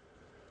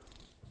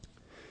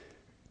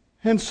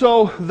 And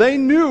so they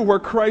knew where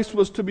Christ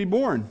was to be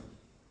born.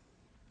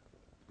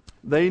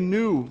 They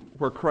knew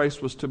where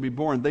Christ was to be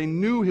born. They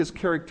knew his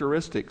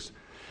characteristics.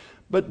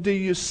 But do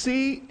you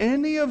see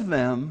any of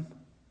them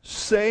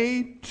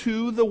say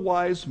to the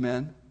wise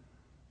men,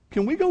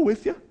 can we go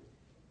with you?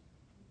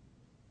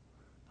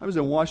 I was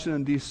in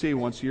Washington, D.C.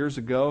 once years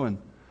ago and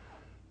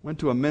went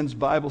to a men's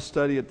Bible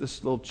study at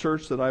this little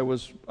church that I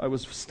was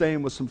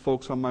staying with some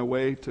folks on my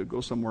way to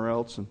go somewhere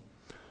else.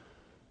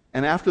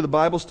 And after the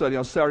Bible study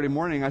on Saturday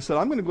morning, I said,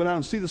 I'm going to go down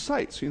and see the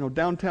sights,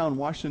 downtown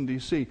Washington,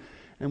 D.C.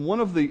 And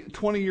one of the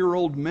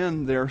 20-year-old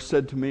men there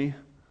said to me,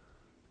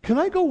 can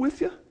I go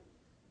with you?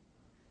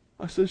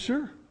 I said,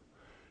 sure. He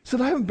said,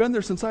 I haven't been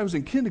there since I was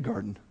in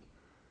kindergarten.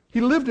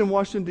 He lived in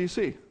Washington,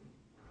 D.C.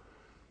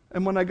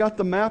 And when I got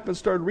the map and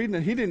started reading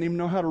it, he didn't even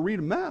know how to read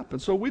a map.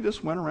 And so we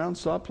just went around,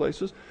 saw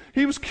places.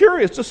 He was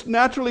curious, just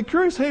naturally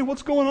curious. Hey,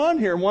 what's going on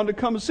here? And wanted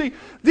to come and see.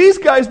 These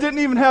guys didn't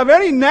even have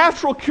any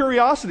natural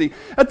curiosity.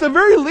 At the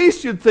very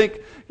least, you'd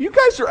think, you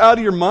guys are out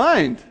of your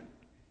mind.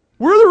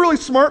 We're the really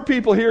smart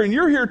people here, and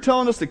you're here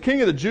telling us the King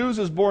of the Jews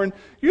is born.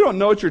 You don't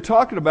know what you're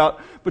talking about,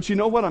 but you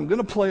know what? I'm going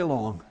to play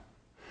along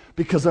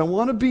because I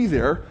want to be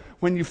there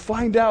when you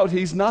find out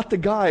he's not the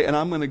guy, and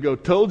I'm going to go,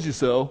 told you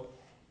so.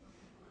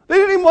 They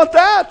didn't even want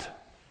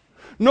that.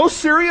 No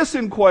serious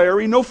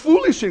inquiry, no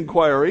foolish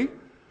inquiry.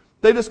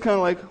 They just kind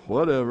of like,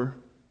 whatever.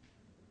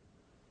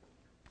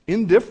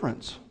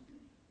 Indifference.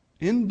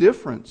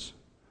 Indifference.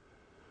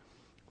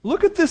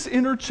 Look at this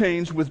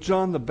interchange with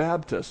John the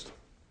Baptist.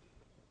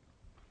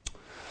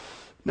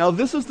 Now,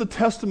 this is the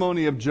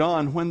testimony of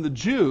John when the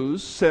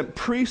Jews sent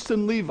priests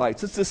and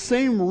Levites. It's the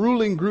same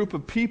ruling group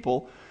of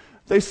people.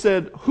 They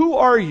said, who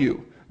are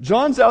you?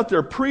 John's out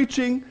there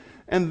preaching,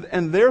 and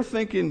they're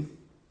thinking,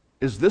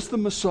 is this the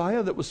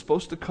Messiah that was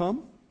supposed to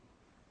come?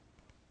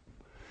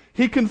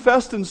 He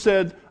confessed and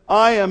said,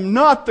 I am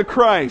not the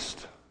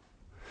Christ.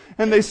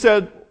 And they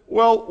said,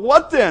 well,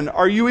 what then?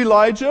 Are you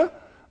Elijah?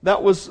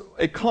 That was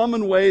a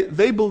common way.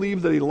 They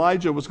believed that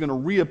Elijah was going to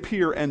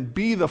reappear and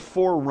be the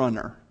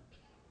forerunner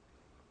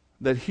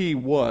that he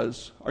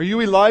was. Are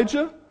you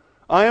Elijah?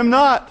 I am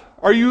not.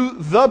 Are you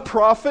the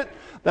prophet?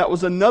 That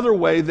was another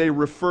way they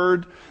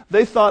referred.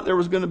 They thought there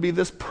was going to be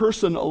this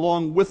person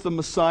along with the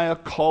Messiah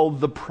called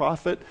the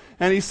prophet.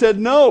 And he said,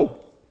 no.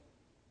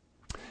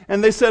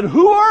 And they said,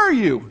 who are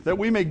you? That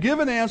we may give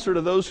an answer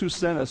to those who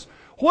sent us.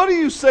 What do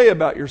you say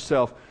about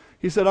yourself?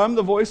 He said, I'm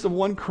the voice of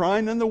one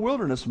crying in the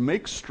wilderness.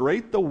 Make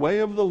straight the way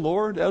of the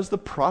Lord, as the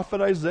prophet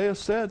Isaiah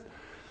said.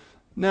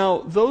 Now,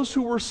 those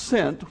who were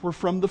sent were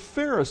from the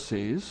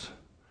Pharisees,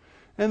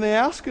 and they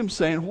asked him,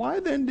 saying, why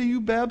then do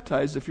you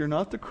baptize if you're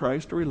not the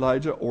Christ or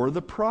Elijah or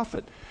the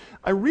prophet?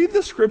 I read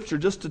the scripture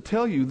just to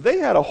tell you, they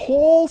had a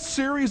whole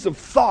series of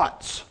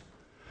thoughts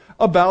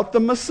about the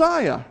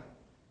Messiah.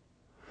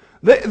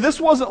 This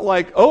wasn't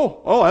like,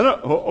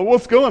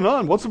 what's going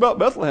on? What's about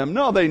Bethlehem?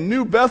 No, they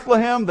knew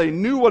Bethlehem. They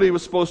knew what he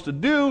was supposed to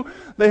do.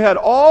 They had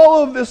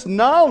all of this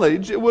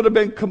knowledge. It would have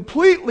been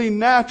completely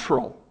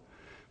natural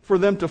for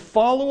them to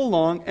follow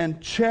along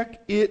and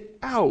check it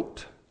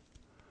out.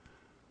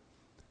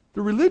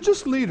 The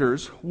religious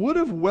leaders would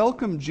have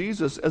welcomed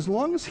Jesus as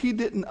long as he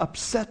didn't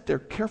upset their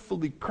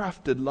carefully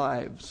crafted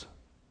lives.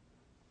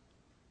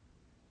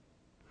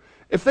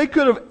 If they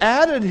could have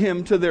added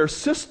him to their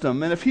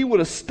system, and if he would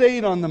have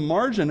stayed on the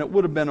margin, it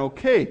would have been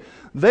okay.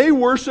 They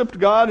worshiped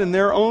God in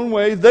their own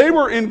way. They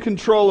were in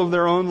control of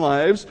their own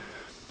lives.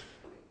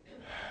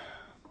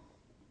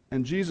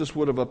 And Jesus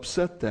would have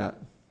upset that.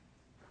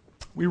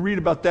 We read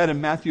about that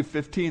in Matthew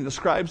 15. The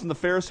scribes and the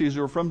Pharisees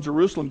who were from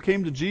Jerusalem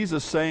came to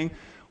Jesus saying,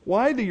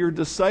 why do your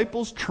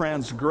disciples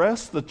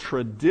transgress the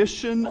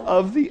tradition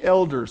of the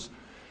elders?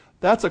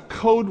 That's a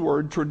code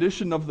word,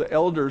 tradition of the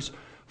elders,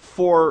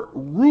 for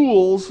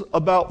rules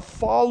about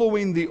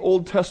following the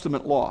Old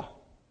Testament law.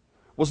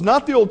 It was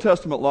not the Old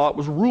Testament law, it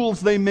was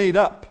rules they made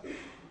up.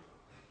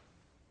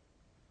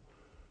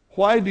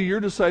 Why do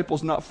your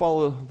disciples not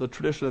follow the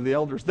tradition of the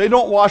elders? They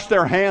don't wash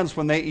their hands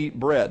when they eat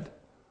bread.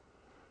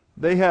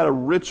 They had a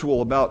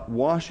ritual about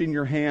washing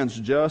your hands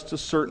just a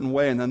certain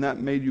way, and then that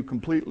made you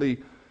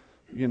completely,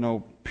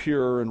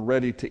 pure and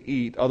ready to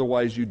eat.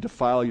 Otherwise, you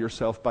defile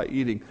yourself by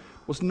eating.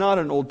 It was not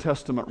an Old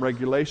Testament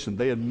regulation.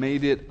 They had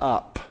made it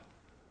up.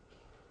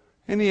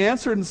 And he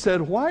answered and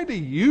said, why do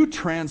you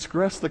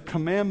transgress the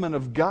commandment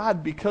of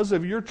God because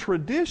of your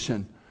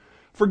tradition?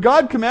 For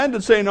God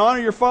commanded, saying, honor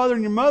your father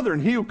and your mother,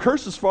 and he who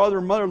curses father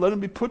or mother, let him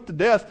be put to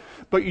death.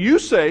 But you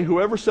say,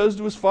 whoever says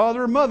to his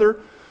father or mother,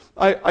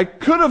 I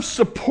could have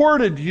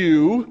supported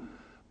you,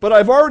 but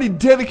I've already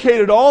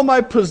dedicated all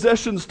my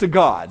possessions to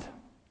God.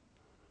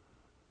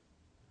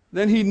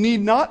 Then he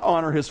need not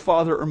honor his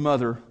father or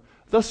mother.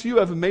 Thus you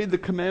have made the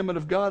commandment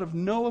of God of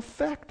no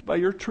effect by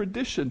your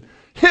tradition.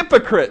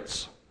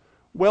 Hypocrites!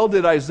 Well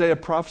did Isaiah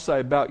prophesy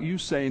about you,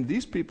 saying,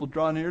 these people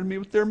draw near to me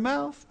with their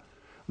mouth.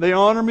 They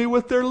honor me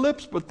with their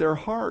lips, but their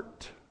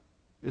heart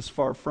is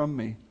far from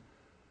me.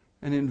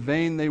 And in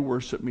vain they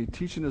worship me,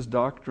 teaching as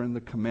doctrine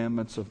the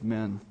commandments of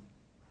men.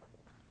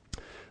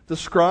 The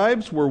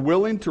scribes were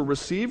willing to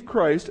receive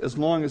Christ as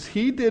long as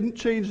he didn't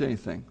change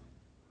anything.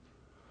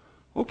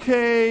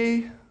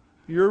 Okay,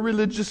 you're a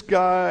religious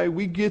guy,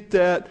 we get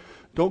that.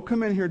 Don't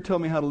come in here and tell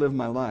me how to live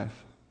my life.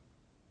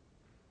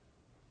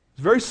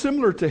 It's very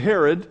similar to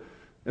Herod.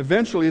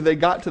 Eventually they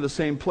got to the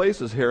same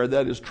place as Herod,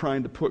 that is,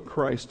 trying to put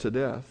Christ to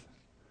death.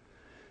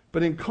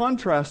 But in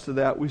contrast to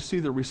that, we see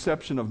the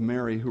reception of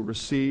Mary, who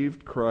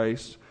received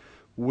Christ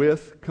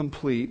with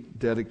complete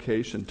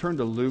dedication. Turn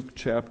to Luke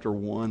chapter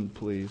 1,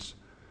 please.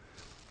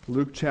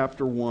 Luke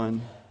chapter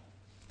 1.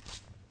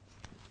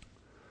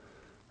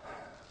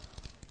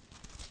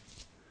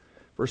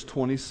 Verse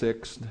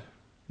 26.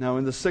 Now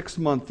in the 6th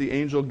month, the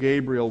angel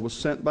Gabriel was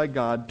sent by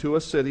God to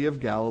a city of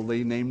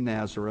Galilee named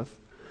Nazareth,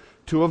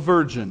 to a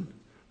virgin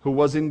who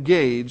was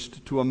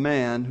engaged to a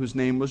man whose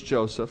name was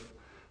Joseph,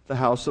 the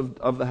house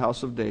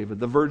of David.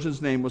 The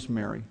virgin's name was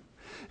Mary.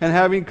 And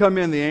having come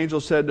in, the angel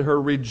said to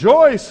her,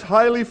 rejoice,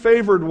 highly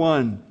favored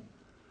one.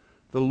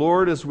 The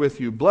Lord is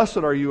with you. Blessed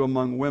are you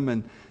among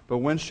women. But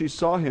when she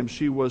saw him,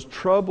 she was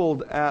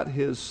troubled at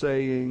his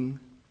saying,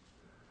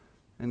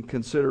 and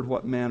considered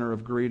what manner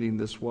of greeting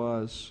this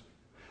was.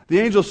 The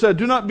angel said,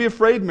 do not be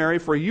afraid, Mary,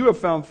 for you have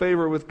found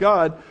favor with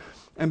God.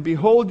 And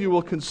behold, you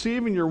will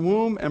conceive in your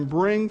womb and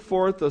bring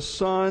forth a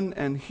son,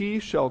 and you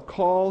shall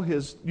call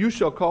his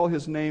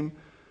name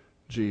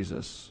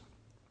Jesus.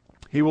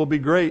 He will be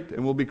great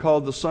and will be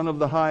called the Son of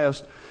the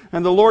Highest.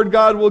 And the Lord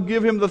God will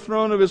give him the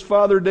throne of his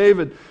father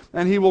David,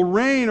 and he will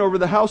reign over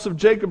the house of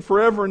Jacob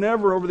forever and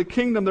ever. Over the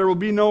kingdom there will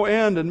be no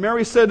end. And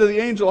Mary said to the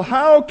angel,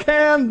 how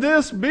can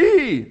this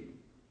be,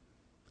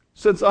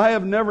 since I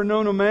have never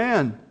known a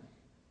man?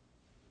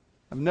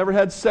 I've never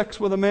had sex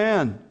with a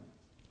man.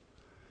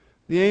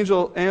 The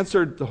angel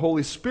answered, the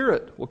Holy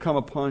Spirit will come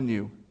upon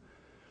you,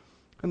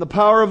 and the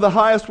power of the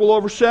Highest will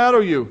overshadow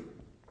you.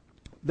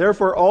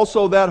 Therefore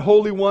also that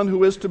Holy One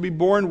who is to be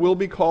born will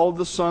be called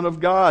the Son of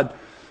God.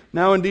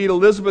 Now indeed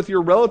Elizabeth,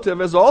 your relative,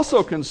 has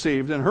also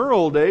conceived in her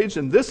old age,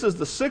 and this is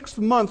the 6th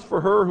month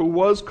for her who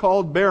was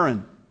called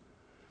barren.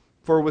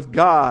 For with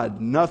God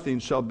nothing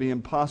shall be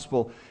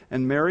impossible.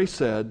 And Mary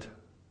said,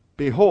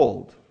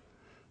 behold,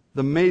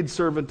 the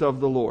maidservant of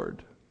the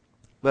Lord.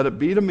 Let it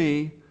be to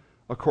me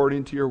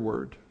according to your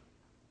word.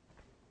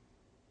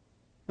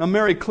 Now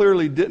Mary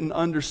clearly didn't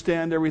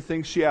understand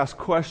everything. She asked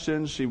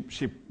questions.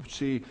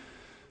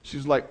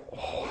 She's like,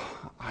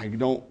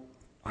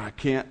 I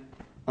can't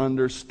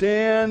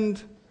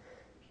understand.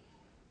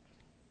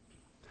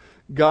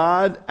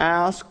 God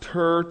asked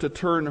her to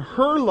turn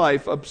her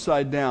life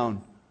upside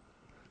down.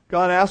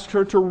 God asked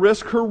her to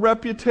risk her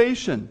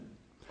reputation.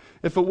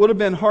 If it would have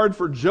been hard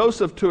for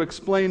Joseph to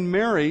explain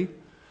Mary,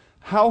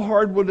 how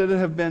hard would it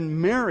have been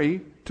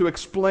Mary to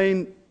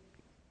explain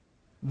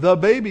the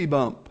baby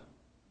bump?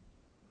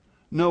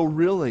 No,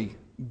 really,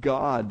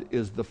 God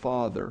is the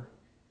Father.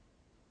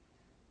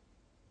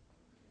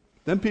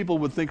 Then people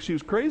would think she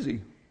was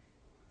crazy.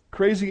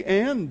 Crazy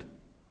and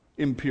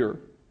impure.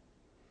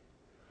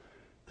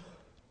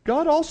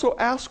 God also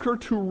asked her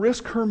to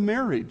risk her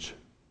marriage.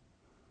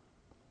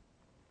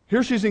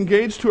 Here she's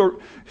engaged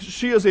to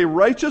she is a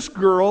righteous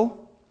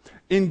girl,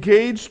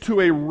 engaged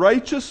to a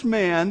righteous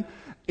man.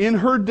 In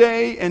her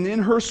day and in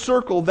her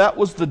circle, that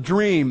was the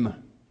dream.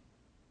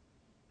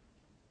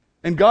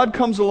 And God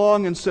comes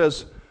along and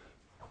says,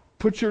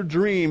 put your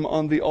dream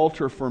on the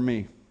altar for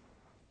me.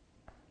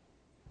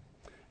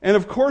 And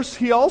of course,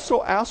 he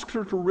also asked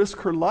her to risk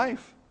her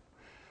life.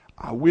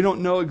 We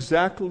don't know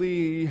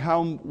exactly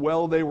how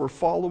well they were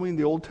following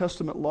the Old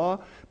Testament law,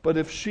 but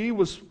if she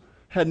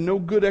had no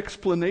good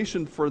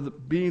explanation for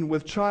being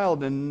with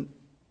child and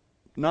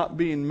not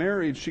being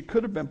married, she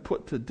could have been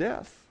put to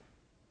death.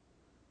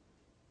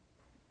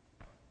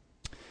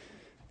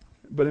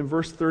 But in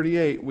verse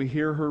 38, we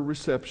hear her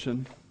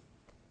reception.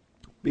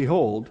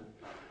 Behold,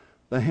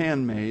 the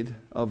handmaid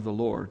of the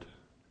Lord.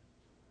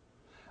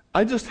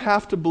 I just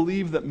have to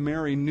believe that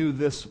Mary knew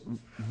this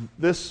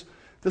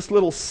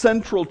little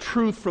central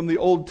truth from the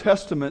Old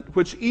Testament,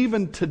 which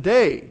even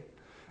today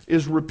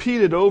is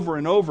repeated over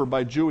and over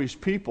by Jewish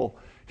people.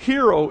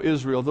 Hear, O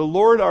Israel, the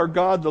Lord our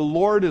God, the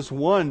Lord is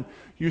one.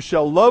 You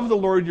shall love the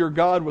Lord your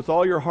God with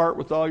all your heart,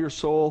 with all your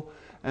soul,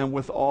 and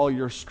with all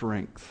your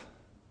strength.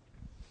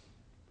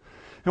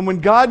 And when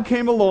God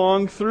came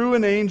along through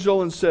an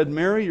angel and said,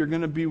 Mary, you're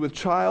going to be with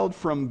child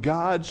from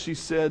God, she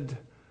said,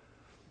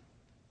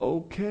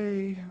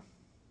 okay.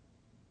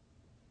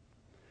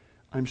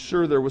 I'm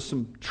sure there was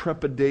some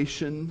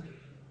trepidation.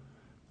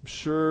 I'm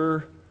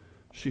sure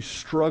she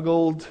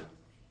struggled.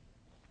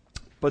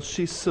 But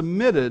she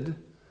submitted,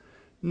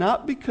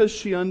 not because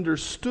she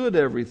understood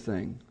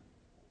everything,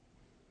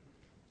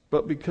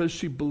 but because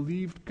she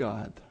believed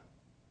God.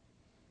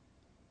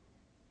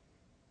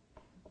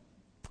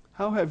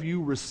 How have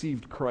you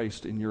received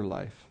Christ in your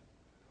life?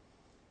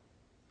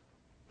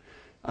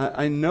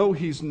 I know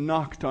He's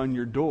knocked on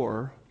your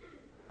door.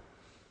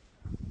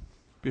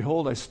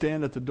 Behold, I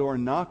stand at the door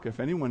and knock. If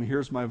anyone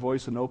hears my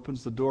voice and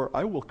opens the door,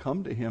 I will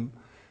come to him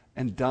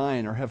and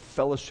dine or have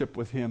fellowship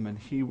with him and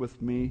he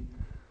with me.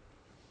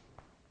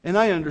 And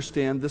I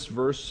understand this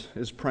verse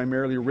is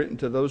primarily written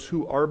to those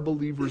who are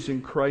believers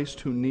in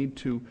Christ, who need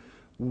to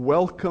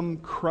welcome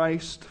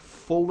Christ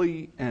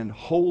fully and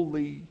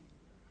wholly.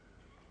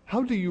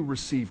 How do you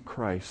receive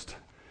Christ?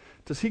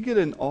 Does He get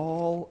an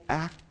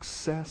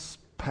all-access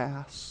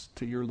pass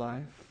to your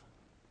life?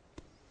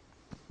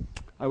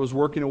 I was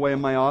working away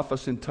in my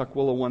office in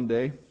Tukwila one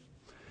day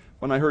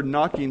when I heard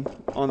knocking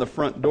on the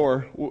front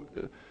door.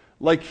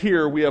 Like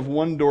here, we have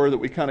one door that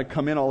we kind of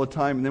come in all the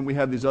time, and then we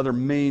have these other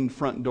main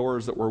front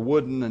doors that were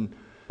wooden, and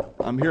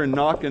I'm hearing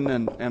knocking,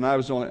 and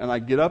I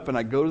get up and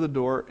I go to the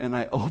door and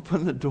I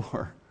open the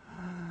door,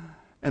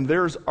 and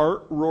there's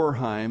Art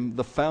Rorheim,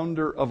 the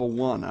founder of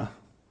Awana,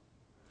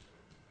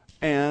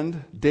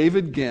 and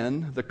David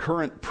Ginn, the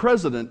current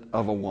president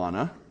of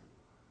Awana,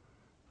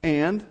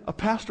 and a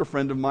pastor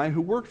friend of mine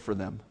who worked for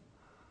them.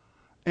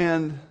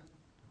 And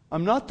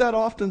I'm not that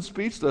often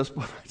speechless,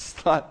 but I just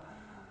thought,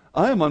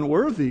 I am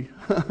unworthy.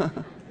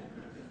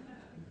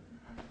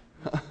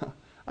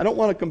 I don't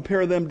want to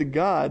compare them to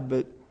God,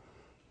 but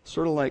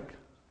sort of like,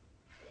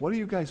 what are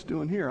you guys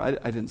doing here? I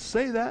didn't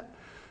say that.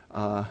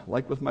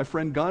 Like with my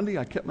friend Gandhi,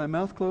 I kept my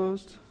mouth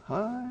closed.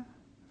 Hi.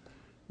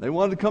 They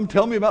wanted to come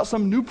tell me about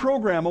some new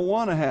program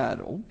Awana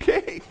had.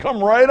 Okay,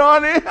 come right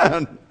on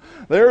in.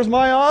 There's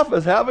my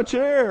office. Have a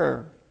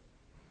chair.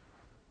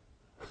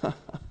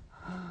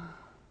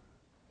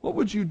 What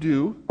would you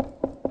do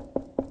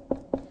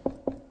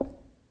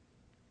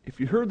if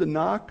you heard the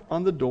knock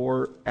on the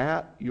door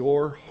at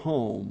your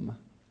home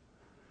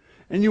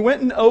and you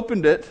went and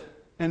opened it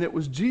and it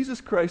was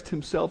Jesus Christ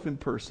Himself in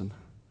person?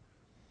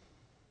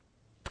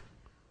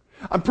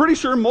 I'm pretty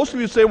sure most of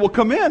you would say, well,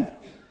 come in.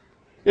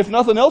 If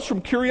nothing else,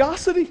 from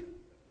curiosity.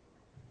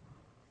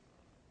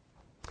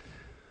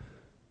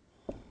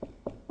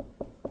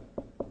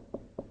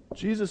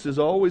 Jesus is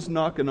always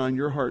knocking on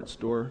your heart's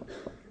door,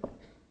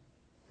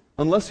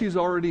 unless He's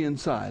already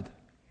inside.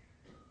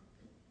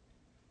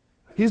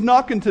 He's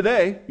knocking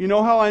today. You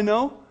know how I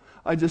know?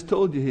 I just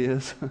told you He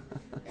is.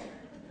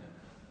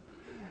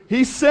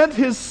 He sent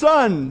His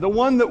Son, the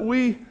one that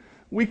we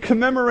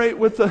commemorate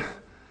with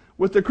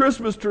the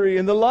Christmas tree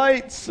and the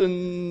lights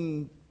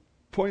and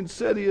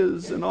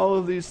poinsettias and all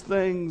of these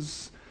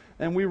things,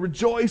 and we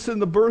rejoice in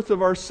the birth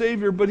of our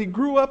Savior, but He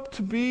grew up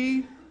to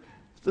be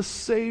the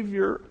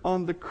Savior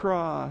on the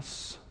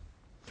cross.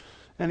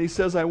 And He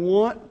says, I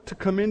want to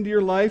come into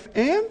your life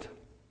and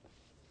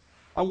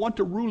I want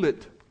to rule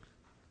it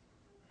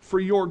for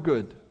your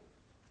good.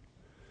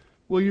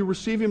 Will you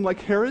receive Him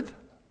like Herod?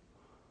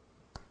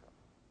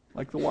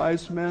 Like the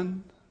wise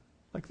men?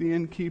 Like the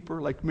innkeeper?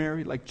 Like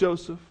Mary? Like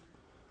Joseph?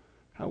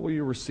 How will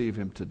you receive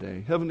Him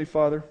today? Heavenly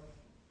Father,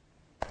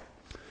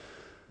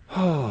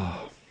 I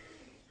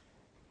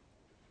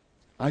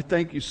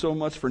thank you so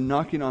much for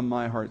knocking on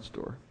my heart's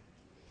door.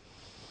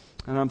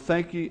 And I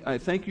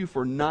thank you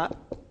for not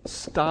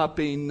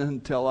stopping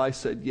until I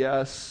said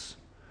yes.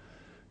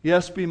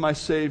 Yes, be my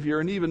Savior,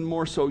 and even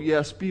more so,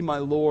 yes, be my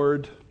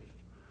Lord.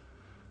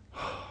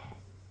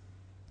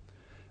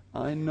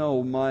 I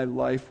know my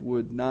life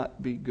would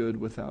not be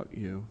good without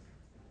you.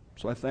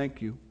 So I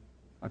thank you.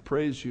 I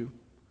praise you.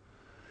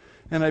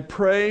 And I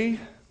pray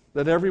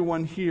that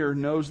everyone here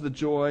knows the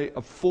joy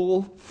of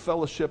full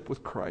fellowship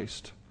with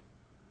Christ.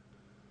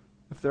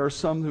 If there are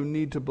some who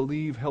need to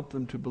believe, help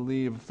them to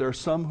believe. If there are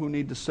some who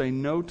need to say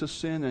no to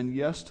sin and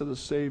yes to the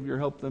Savior,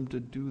 help them to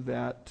do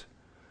that.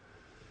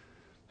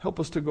 Help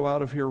us to go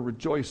out of here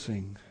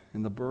rejoicing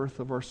in the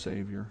birth of our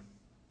Savior.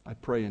 I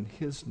pray in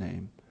His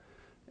name.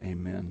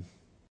 Amen.